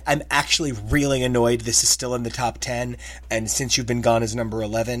 I'm actually really annoyed this is still in the top 10, and Since You've Been Gone is number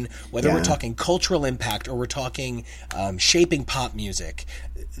 11. Whether we're talking cultural impact or we're talking shaping pop music,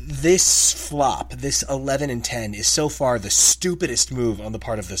 this flop, this 11 and 10, is so far the stupidest move on the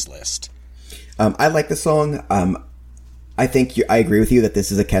part of this list. I like the song. I think I agree with you that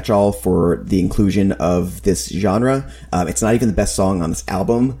this is a catch-all for the inclusion of this genre. It's not even the best song on this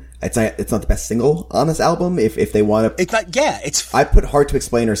album. It's not the best single on this album. If they want to, it's not. Yeah, it's. I put Hard to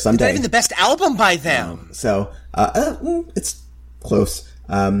Explain or Someday. It's not even the best album by them. It's close.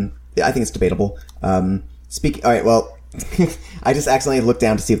 I think it's debatable. All right. Well, I just accidentally looked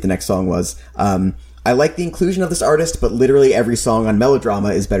down to see what the next song was. I like the inclusion of this artist, but literally every song on Melodrama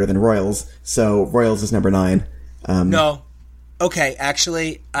is better than Royals, so Royals is number 9. No. Okay,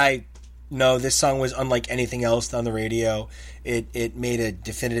 actually, this song was unlike anything else on the radio. It made a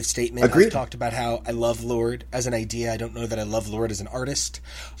definitive statement. Agreed. I've talked about how I love Lorde as an idea. I don't know that I love Lorde as an artist.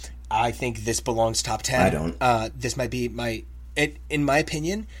 I think this belongs top 10. I don't. This might be in my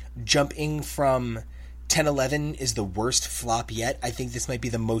opinion, jumping from 10-11 is the worst flop yet. I think this might be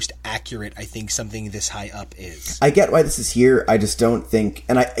the most accurate I think something this high up is. I get why this is here. I just don't think,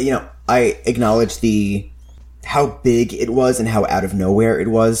 and I acknowledge how big it was and how out of nowhere it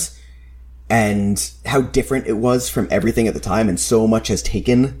was and how different it was from everything at the time, and so much has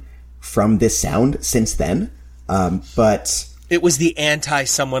taken from this sound since then. But it was the anti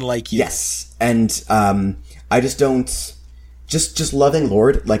Someone Like You. Yes. And I just don't... Just loving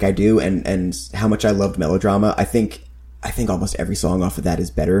Lorde like I do, and how much I loved Melodrama, I think almost every song off of that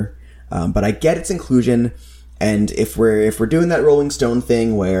is better. But I get its inclusion, and if we're doing that Rolling Stone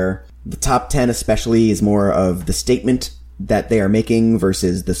thing where the top 10 especially is more of the statement that they are making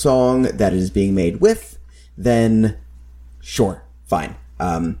versus the song that it is being made with, then sure, fine.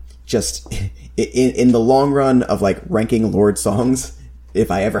 Just in the long run of like ranking Lorde songs,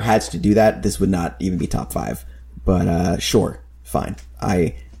 if I ever had to do that, this would not even be top 5. But sure, fine.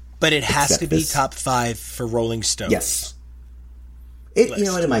 But it has to be top 5 for Rolling Stones. Yes. You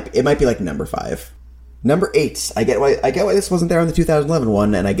know what? It might be like number 5, number 8. I get why this wasn't there on the 2011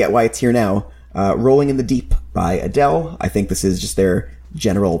 one, and I get why it's here now. "Rolling in the Deep" by Adele. I think this is just their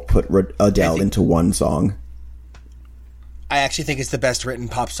general put Adele into one song. I actually think it's the best written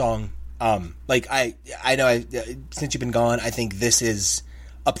pop song. I know since you've been gone, I think this is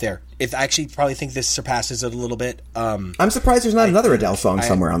up there. I actually probably think this surpasses it a little bit. I'm surprised there's not another Adele song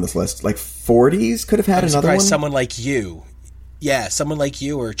somewhere on this list. Like 40s could have had another one. Someone Like You. Yeah, Someone Like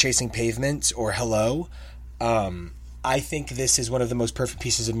You or Chasing Pavements or Hello. I think this is one of the most perfect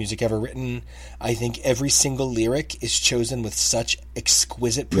pieces of music ever written. I think every single lyric is chosen with such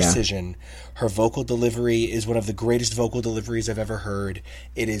exquisite precision. Yeah. Her vocal delivery is one of the greatest vocal deliveries I've ever heard.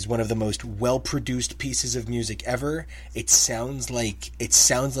 It is one of the most well-produced pieces of music ever. It sounds like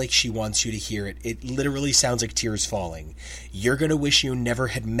she wants you to hear it. It literally sounds like tears falling. You're going to wish you never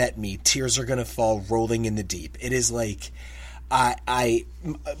had met me. Tears are going to fall rolling in the deep. It is like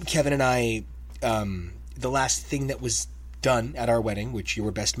Kevin and I, the last thing that was done at our wedding, which you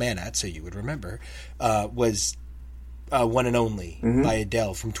were best man at, so you would remember, was One and Only by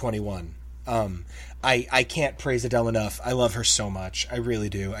Adele from 21. I can't praise Adele enough. I love her so much. I really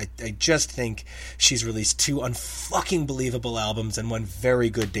do. I just think she's released 2 unfucking believable albums and 1 very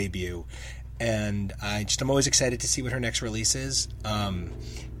good debut. And I'm always excited to see what her next release is.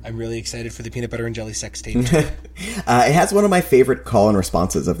 I'm really excited for the Peanut Butter and Jelly sex tape. It has one of my favorite call and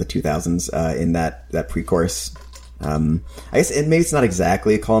responses of the 2000s in that pre-chorus. I guess maybe it's not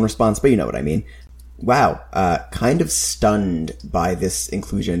exactly a call and response, but you know what I mean. Wow. Kind of stunned by this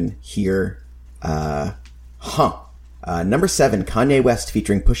inclusion here. Number 7, Kanye West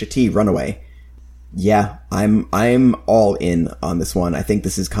featuring Pusha T, Runaway. Yeah, I'm all in on this one. I think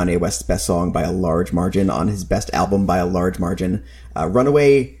this is Kanye West's best song by a large margin, on his best album by a large margin.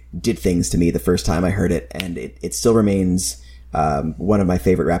 Runaway did things to me the first time I heard it, and it still remains one of my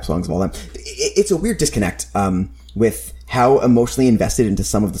favorite rap songs of all time. It's a weird disconnect with how emotionally invested into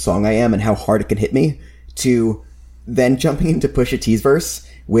some of the song I am and how hard it can hit me, to then jumping into Pusha T's verse,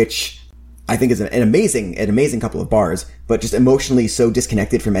 which I think is an amazing couple of bars, but just emotionally so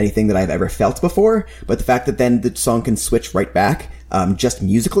disconnected from anything that I've ever felt before. But the fact that then the song can switch right back, just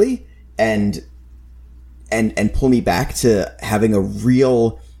musically, and pull me back to having a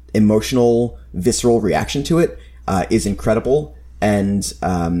real emotional, visceral reaction to it, is incredible. And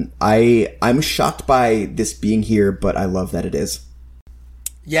I'm shocked by this being here, but I love that it is.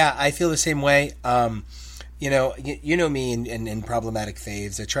 Yeah, I feel the same way. You know me and problematic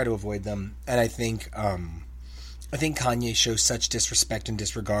faves. I try to avoid them, and I think Kanye shows such disrespect and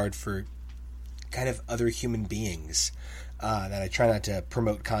disregard for kind of other human beings that I try not to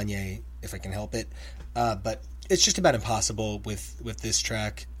promote Kanye if I can help it. But it's just about impossible with this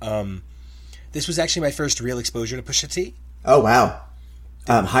track. This was actually my first real exposure to Pusha T. Oh wow!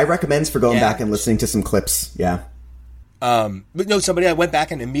 High recommends for going back and listening to some clips. Yeah. But no, I went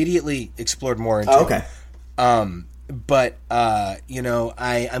back and immediately explored more into. Oh, okay. I'm glad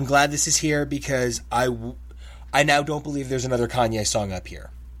this is here because I now don't believe there's another Kanye song up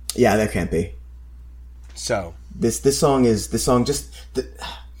here. Yeah, there can't be. So this song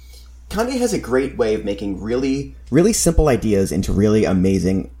Kanye has a great way of making really, really simple ideas into really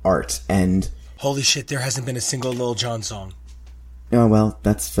amazing art. And holy shit, there hasn't been a single Lil Jon song. Oh well,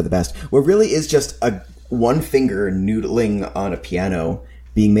 that's for the best. What really is just a one finger noodling on a piano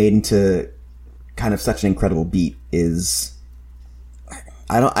being made into kind of such an incredible beat is,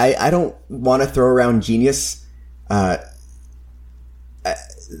 I don't want to throw around genius that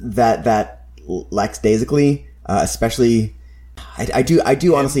lackadaisically, especially I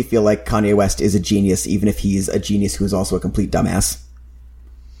do honestly feel like Kanye West is a genius, even if he's a genius who is also a complete dumbass.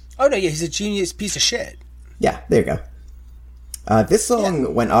 Oh no, yeah, he's a genius piece of shit. Yeah, there you go. This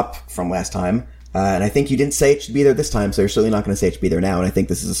song went up from last time. And I think you didn't say it should be there this time, so you're certainly not going to say it should be there now. And I think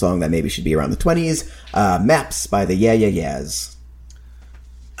this is a song that maybe should be around the 20s. Maps by the YASS.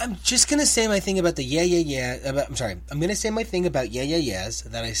 I'm just going to say my thing about the YASS. I'm going to say my thing about YASS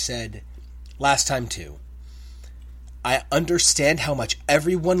that I said last time too. I understand how much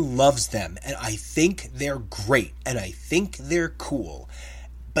everyone loves them, and I think they're great, and I think they're cool.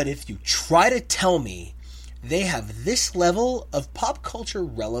 But if you try to tell me they have this level of pop culture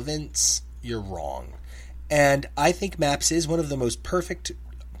relevance, you're wrong. And I think Maps is one of the most perfect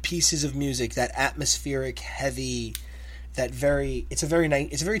pieces of music, that atmospheric, heavy, it's a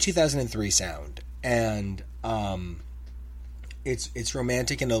very 2003 sound. and it's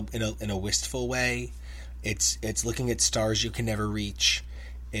romantic in a wistful way. It's looking at stars you can never reach.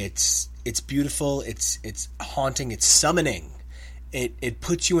 It's beautiful. It's haunting. It's summoning. It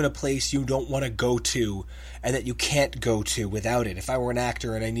puts you in a place you don't want to go to and that you can't go to without it. If I were an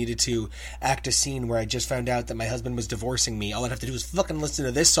actor and I needed to act a scene where I just found out that my husband was divorcing me, all I'd have to do is fucking listen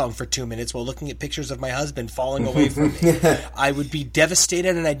to this song for 2 minutes while looking at pictures of my husband falling away from me. I would be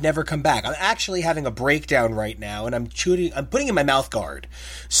devastated and I'd never come back. I'm actually having a breakdown right now and I'm putting in my mouth guard.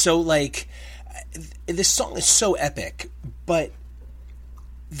 So, like, this song is so epic, but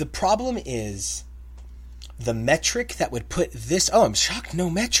the problem is the metric that would put this... Oh, I'm shocked,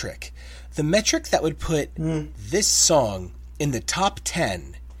 no metric. The metric that would put this song in the top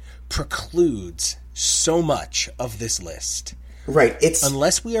 10 precludes so much of this list. Right. It's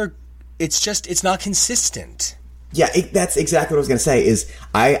not consistent. Yeah, that's exactly what I was going to say, is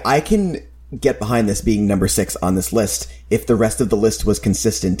I can get behind this being number 6 on this list if the rest of the list was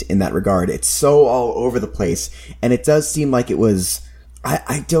consistent in that regard. It's so all over the place, and it does seem like it was...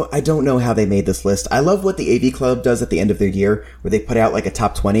 I don't know how they made this list. I love what the AV Club does at the end of their year, where they put out like a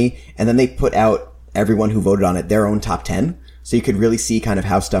top 20, and then they put out everyone who voted on it their own top 10. So you could really see kind of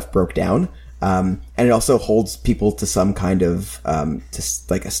how stuff broke down. And it also holds people to some kind of, to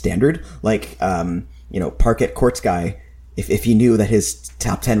like a standard. Like, Parquet Courts guy, if he knew that his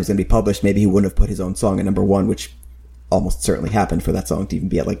top 10 was going to be published, maybe he wouldn't have put his own song at number 1, which almost certainly happened for that song to even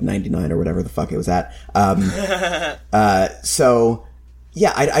be at like 99 or whatever the fuck it was at. So...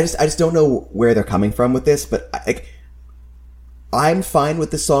 Yeah, I just don't know where they're coming from with this, but I'm fine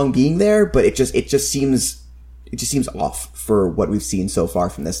with the song being there, but it just seems off for what we've seen so far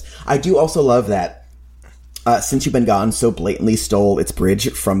from this. I do also love that Since You've Been Gone so blatantly stole its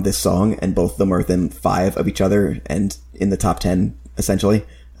bridge from this song, and both of them are within 5 of each other and in the top 10 essentially.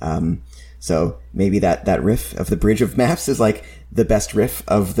 So maybe that riff of the bridge of Maps is like the best riff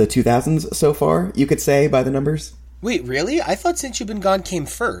of the 2000s so far, you could say, by the numbers. Wait, really? I thought Since You've Been Gone came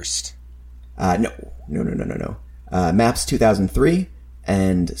first. No. Maps 2003,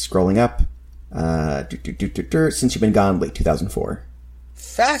 and scrolling up, Since You've Been Gone, late 2004.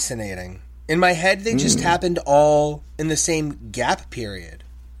 Fascinating. In my head, they just happened all in the same gap period.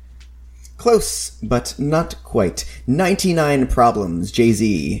 Close, but not quite. 99 Problems,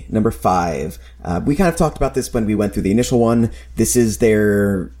 Jay-Z, number 5. We kind of talked about this when we went through the initial one. This is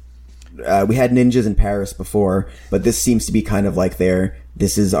their... we had Ninjas in Paris before, but this seems to be kind of like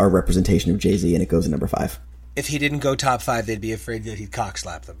this is our representation of Jay-Z, and it goes to number 5. If he didn't go top 5, they'd be afraid that he'd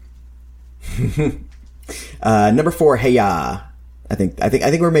cockslap them. Number 4, Hey Ya. I think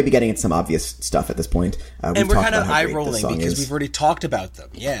we're maybe getting at some obvious stuff at this point. And we're kind of eye-rolling because we've already talked about them.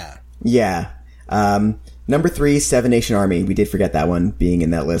 Yeah. Yeah. Number 3, Seven Nation Army. We did forget that one being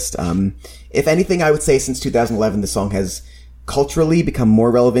in that list. If anything, I would say since 2011, the song has culturally become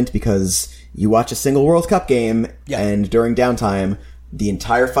more relevant because you watch a single World Cup game and during downtime, the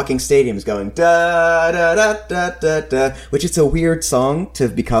entire fucking stadium is going da da da da da da, which is a weird song to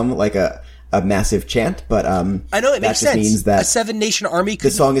become like a massive chant, but I know it makes sense. Means that a Seven Nation Army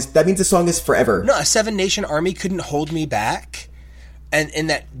that means the song is forever. No, a Seven Nation Army couldn't hold me back, and in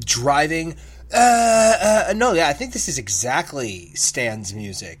that driving. I think this is exactly Stan's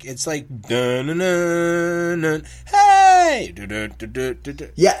music. It's like, dun, dun, dun, dun, hey, dun, dun, dun, dun,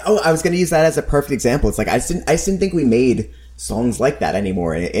 dun. Yeah. Oh, I was going to use that as a perfect example. It's like I just didn't think we made songs like that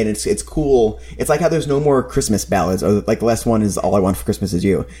anymore, and it's cool. It's like how there's no more Christmas ballads, or like the last one is All I Want for Christmas Is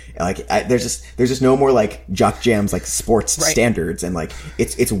You. Like there's just no more like jock jams, like sports standards, and like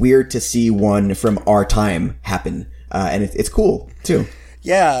it's weird to see one from our time happen, and it's cool too.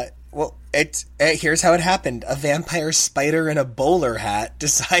 Yeah. Well, here's how it happened. A vampire spider in a bowler hat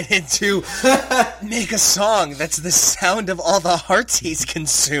decided to make a song that's the sound of all the hearts he's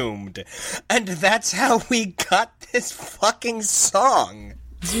consumed. And that's how we got this fucking song.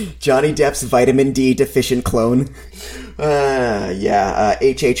 Johnny Depp's vitamin D deficient clone.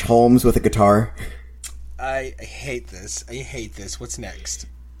 H.H. Holmes with a guitar. I hate this. What's next?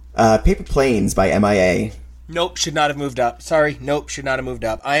 Paper Planes by MIA. Nope, should not have moved up. Sorry, nope, should not have moved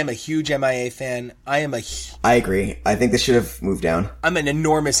up. I am a huge MIA fan. I agree. I think this should have moved down. I'm an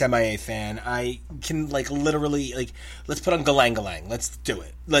enormous MIA fan. I can, literally, let's put on Galang Galang. Let's do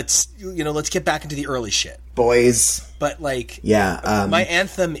it. Let's get back into the early shit. Boys. But, my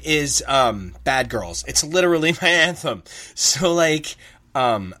anthem is, Bad Girls. It's literally my anthem. So,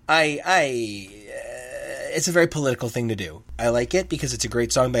 it's a very political thing to do. I like it because it's a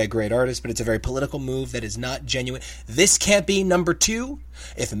great song by a great artist, but it's a very political move that is not genuine. This can't be number 2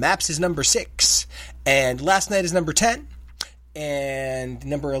 if Maps is number 6 and Last Night is number 10. And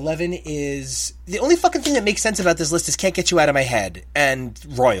number 11 is... The only fucking thing that makes sense about this list is Can't Get You Out of My Head and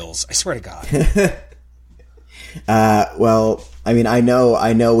Royals. I swear to God. Well, I mean, I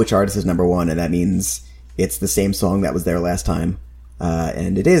know which artist is number one, and that means it's the same song that was there last time.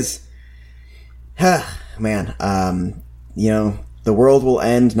 And it is. Man, the world will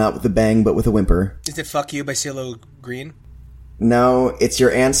end not with a bang, but with a whimper. Is it Fuck You by CeeLo Green? No, it's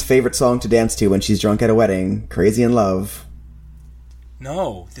your aunt's favorite song to dance to when she's drunk at a wedding, Crazy in Love.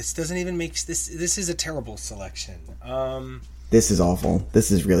 No, this doesn't even make... This is a terrible selection. This is awful. This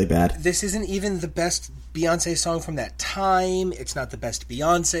is really bad. This isn't even the best Beyonce song from that time. It's not the best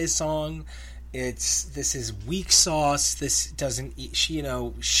Beyonce song. This is weak sauce. This doesn't...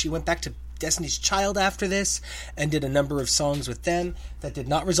 She went back to Destiny's Child after this and did a number of songs with them that did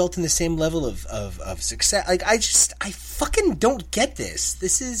not result in the same level of success. Like, I fucking don't get this.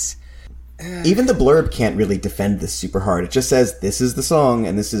 This is... Even the blurb can't really defend this super hard. It just says, this is the song,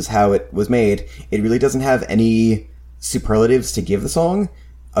 and this is how it was made. It really doesn't have any superlatives to give the song,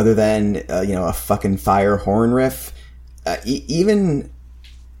 other than, a fucking fire horn riff. I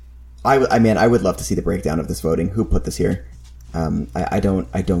would love to see the breakdown of this voting. Who put this here? I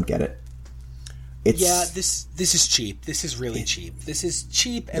don't get it. This is cheap. This is really cheap. This is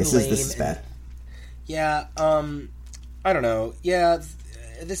cheap and lame. This is bad. Yeah, I don't know. Yeah,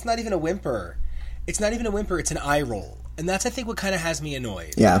 it's not even a whimper. It's not even a whimper, it's an eye roll. And that's, I think, what kind of has me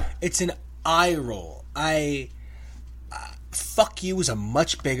annoyed. Yeah. It's an eye roll. Fuck You is a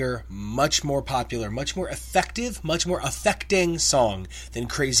much bigger, much more popular, much more effective, much more affecting song than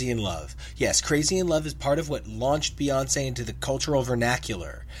Crazy in Love. Yes, Crazy in Love is part of what launched Beyonce into the cultural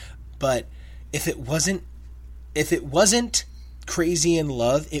vernacular. But if it wasn't Crazy in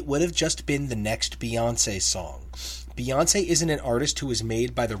Love, it would have just been the next Beyonce song. Beyonce isn't an artist who was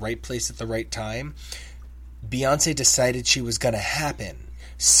made by the right place at the right time. Beyonce decided she was going to happen.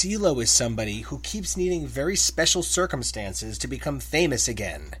 CeeLo is somebody who keeps needing very special circumstances to become famous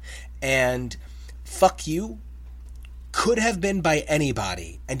again. And Fuck You could have been by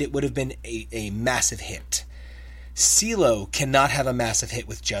anybody, and it would have been a massive hit. CeeLo cannot have a massive hit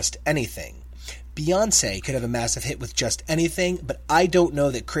with just anything. Beyonce could have a massive hit with just anything, but I don't know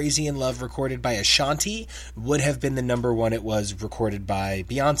that Crazy in Love recorded by Ashanti would have been the number one it was recorded by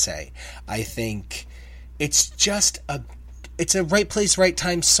Beyonce. I think it's a right place, right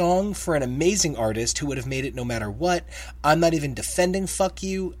time song for an amazing artist who would have made it no matter what. I'm not even defending Fuck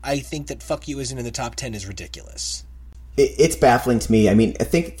You. I think that Fuck You isn't in the top 10 is ridiculous. It's baffling to me. I mean,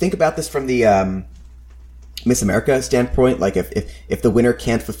 think about this from the Miss America standpoint. Like, if the winner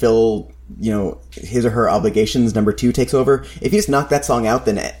can't fulfill, his or her obligations, number two takes over. If you just knock that song out,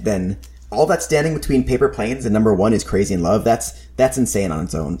 then all that's standing between Paper Planes and number one is Crazy in Love. That's insane on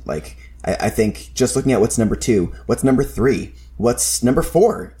its own. Like, I think just looking at what's number two, what's number three, what's number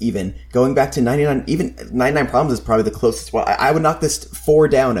four, even going back to 99, even 99 Problems is probably the closest one. I would knock this four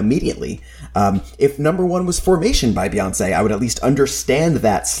down immediately. If number one was Formation by Beyonce, I would at least understand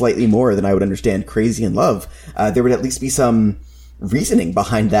that slightly more than I would understand Crazy in Love. There would at least be some reasoning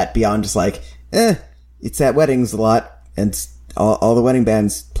behind that beyond just like, it's at weddings a lot, and all the wedding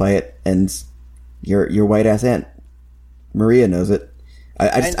bands play it, and your white ass aunt Maria knows it.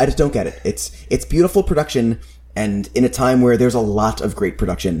 I just don't get it. It's beautiful production, and in a time where there's a lot of great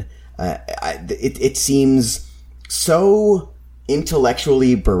production, it seems so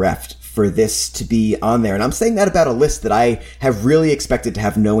intellectually bereft for this to be on there. And I'm saying that about a list that I have really expected to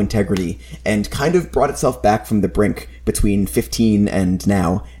have no integrity, and kind of brought itself back from the brink between 15 and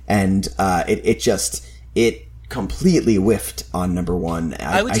now. And it completely whiffed on number one.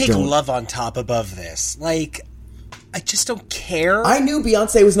 I would take Love on Top above this. Like, I just don't care. I knew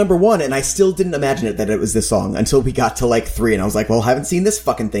Beyonce was number one, and I still didn't imagine that it was this song until we got to like three, and I was like, well, I haven't seen this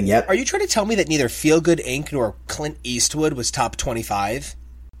fucking thing yet. Are you trying to tell me that neither Feel Good Inc. nor Clint Eastwood was top 25?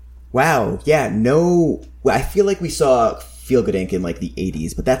 Wow, yeah, no. I feel like we saw Feel Good Inc. in like the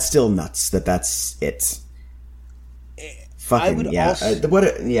 80s, but that's still nuts that's it. Fucking, yeah. I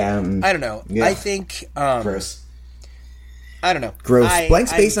don't know. Yeah. I think... Gross. I don't know. Gross. Blank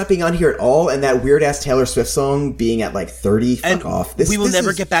Space not being on here at all, and that weird-ass Taylor Swift song being at like 30. Fuck off. We Will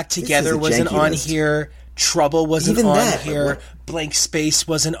Never Get Back Together wasn't on here. Trouble wasn't Even on that, here. Blank Space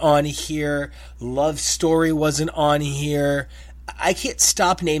wasn't on here. Love Story wasn't on here. I can't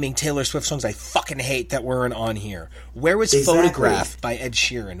stop naming Taylor Swift songs I fucking hate that weren't on here. Where was Photograph by Ed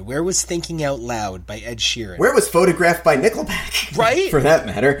Sheeran? Where was Thinking Out Loud by Ed Sheeran? Where was Photograph by Nickelback? Right? For that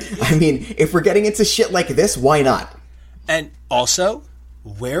matter. I mean, if we're getting into shit like this, why not? And also,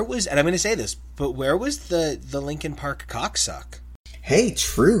 where was, and I'm going to say this, but where was the Linkin Park Cocksuck? Hey,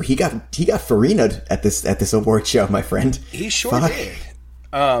 true. He got Farina'd at this award show, my friend. He sure did.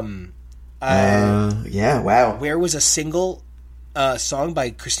 Yeah, wow. Where was a single song by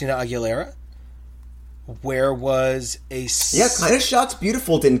Christina Aguilera? Where was a... Yeah, Kind of Shock's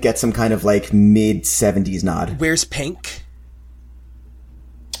Beautiful didn't get some kind of, like, mid-70s nod. Where's Pink?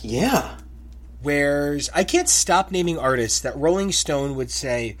 Yeah. I can't stop naming artists that Rolling Stone would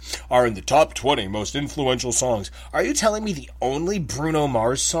say are in the top 20 most influential songs. Are you telling me the only Bruno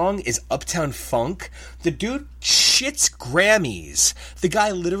Mars song is Uptown Funk? The dude shits Grammys. The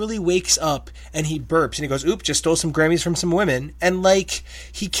guy literally wakes up and he burps and he goes, "Oop, just stole some Grammys from some women." And, like,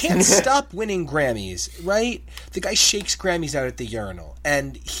 he can't stop winning Grammys, right? The guy shakes Grammys out at the urinal.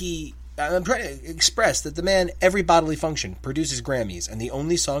 And I'm trying to express that the man, every bodily function, produces Grammys. And the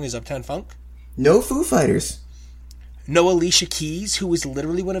only song is Uptown Funk? No Foo Fighters. No Alicia Keys, who is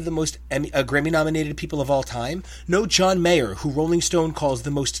literally one of the most Grammy-nominated people of all time. No John Mayer, who Rolling Stone calls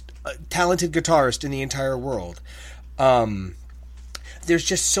the most talented guitarist in the entire world. There's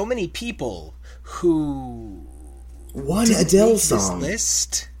just so many people who... One Adele song. This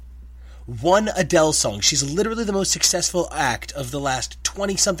list. One Adele song. She's literally the most successful act of the last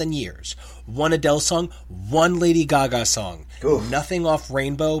 20-something years. One Adele song, one Lady Gaga song. Oof. Nothing Off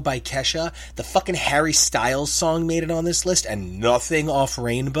Rainbow by Kesha. The fucking Harry Styles song made it on this list, and Nothing Off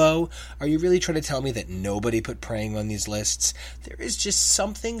Rainbow. Are you really trying to tell me that nobody put Praying on these lists? There is just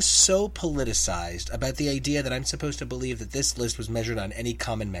something so politicized about the idea that I'm supposed to believe that this list was measured on any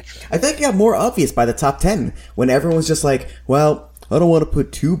common metric. I think it got more obvious by the top 10, when everyone's just like, well... I don't want to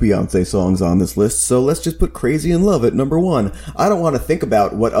put 2 Beyonce songs on this list, so let's just put Crazy in Love at number 1. I don't want to think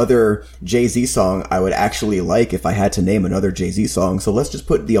about what other Jay-Z song I would actually like if I had to name another Jay-Z song, so let's just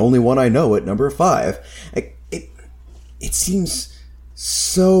put the only one I know at number 5. It seems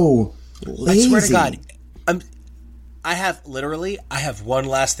so lazy. I swear to God, I have one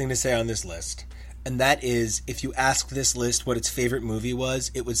last thing to say on this list, and that is, if you asked this list what its favorite movie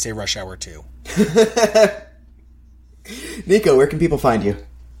was, it would say Rush Hour 2. Nico, where can people find you?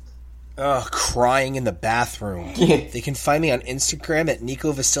 Crying in the bathroom. They can find me on Instagram at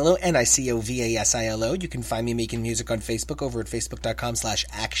Nico Vasillo, Nicovasilo. You can find me making music on Facebook over at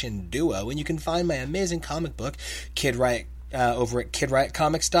facebook.com/action duo. And you can find my amazing comic book, Kid Riot, over at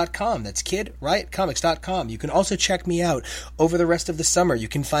kidriotcomics.com. That's kidriotcomics.com. You can also check me out over the rest of the summer. You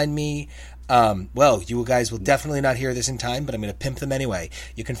can find me... you guys will definitely not hear this in time, but I'm going to pimp them anyway.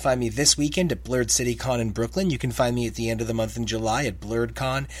 You can find me this weekend at Blurred City Con in Brooklyn. You can find me at the end of the month in July at Blurred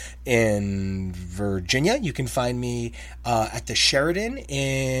Con in Virginia. You can find me at the Sheridan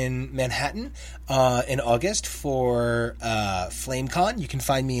in Manhattan in August for FlameCon. You can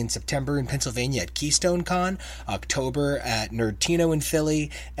find me in September in Pennsylvania at Keystone Con, October at Nerdtino in Philly,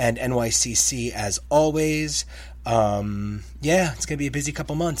 and NYCC as always. It's going to be a busy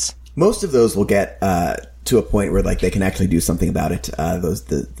couple months. Most of those will get to a point where like they can actually do something about it.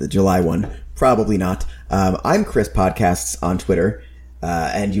 The July one, probably not. I'm Chris Podcasts on Twitter,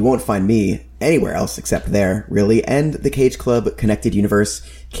 and you won't find me anywhere else except there, really. And the Cage Club Connected Universe,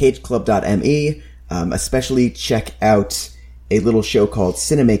 cageclub.me. Especially check out a little show called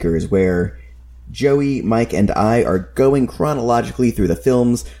Cinemakers, where Joey, Mike, and I are going chronologically through the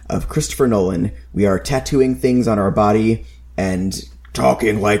films of Christopher Nolan. We are tattooing things on our body and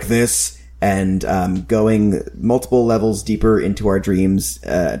talking like this and going multiple levels deeper into our dreams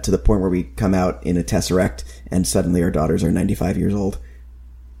to the point where we come out in a tesseract and suddenly our daughters are 95 years old.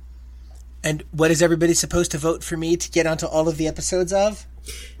 And what is everybody supposed to vote for me to get onto all of the episodes of?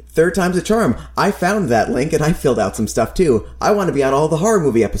 Third time's a charm. I found that link and I filled out some stuff too. I want to be on all the horror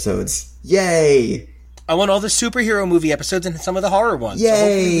movie episodes. Yay! I want all the superhero movie episodes and some of the horror ones. Yay! So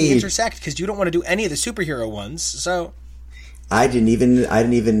hopefully we intersect, because you don't want to do any of the superhero ones, so... I didn't even,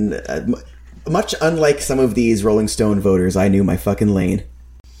 much unlike some of these Rolling Stone voters, I knew my fucking lane.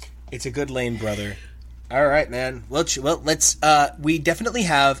 It's a good lane, brother. All right, man. Well, let's, we definitely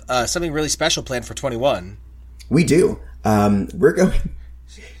have something really special planned for 21. We do. We're going,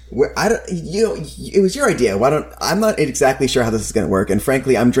 it was your idea. I'm not exactly sure how this is going to work, and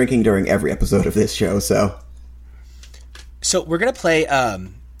frankly, I'm drinking during every episode of this show, so. So we're going to play,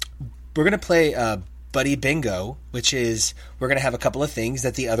 Buddy Bingo, which is, we're going to have a couple of things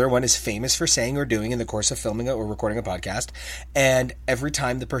that the other one is famous for saying or doing in the course of filming or recording a podcast. And every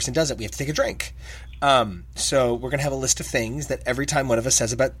time the person does it, we have to take a drink. So we're going to have a list of things that every time one of us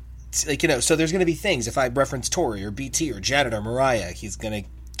says about, so there's going to be things. If I reference Tori or BT or Janet or Mariah, he's going to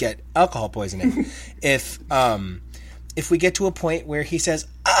get alcohol poisoning. If we get to a point where he says,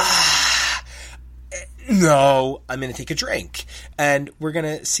 no, I'm going to take a drink. And we're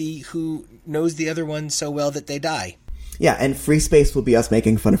going to see who knows the other one so well that they die. Yeah, and free space will be us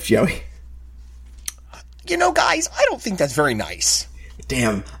making fun of Joey. You know, guys, I don't think that's very nice.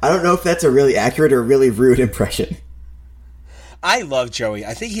 Damn, I don't know if that's a really accurate or really rude impression. I love Joey.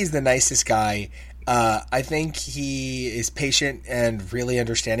 I think he's the nicest guy. I think he is patient and really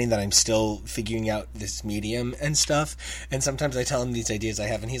understanding that I'm still figuring out this medium and stuff. And sometimes I tell him these ideas I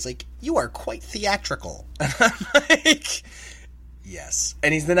have, and he's like, "You are quite theatrical." And I'm like, yes.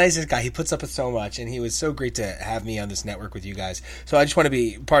 And he's the nicest guy. He puts up with so much, and he was so great to have me on this network with you guys. So I just want to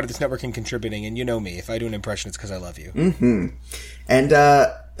be part of this network and contributing. And you know me. If I do an impression, it's because I love you. Mm-hmm. And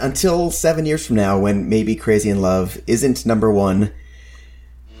until 7 years from now, when maybe Crazy in Love isn't number one,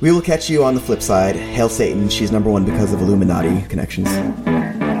 we will catch you on the flip side. Hail Satan, she's number one because of Illuminati connections.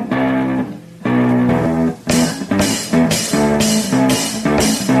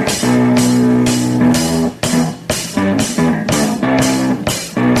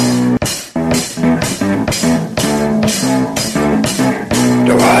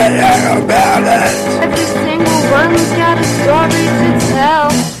 Do I know about it? Every single one's got a story to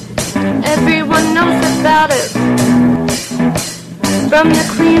tell. Everyone knows about it. From the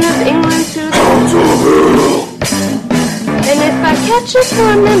Queen of England to the... And if I catch it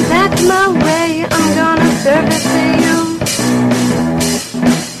coming back my way, I'm gonna serve it to you.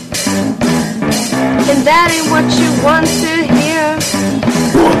 And that ain't what you want to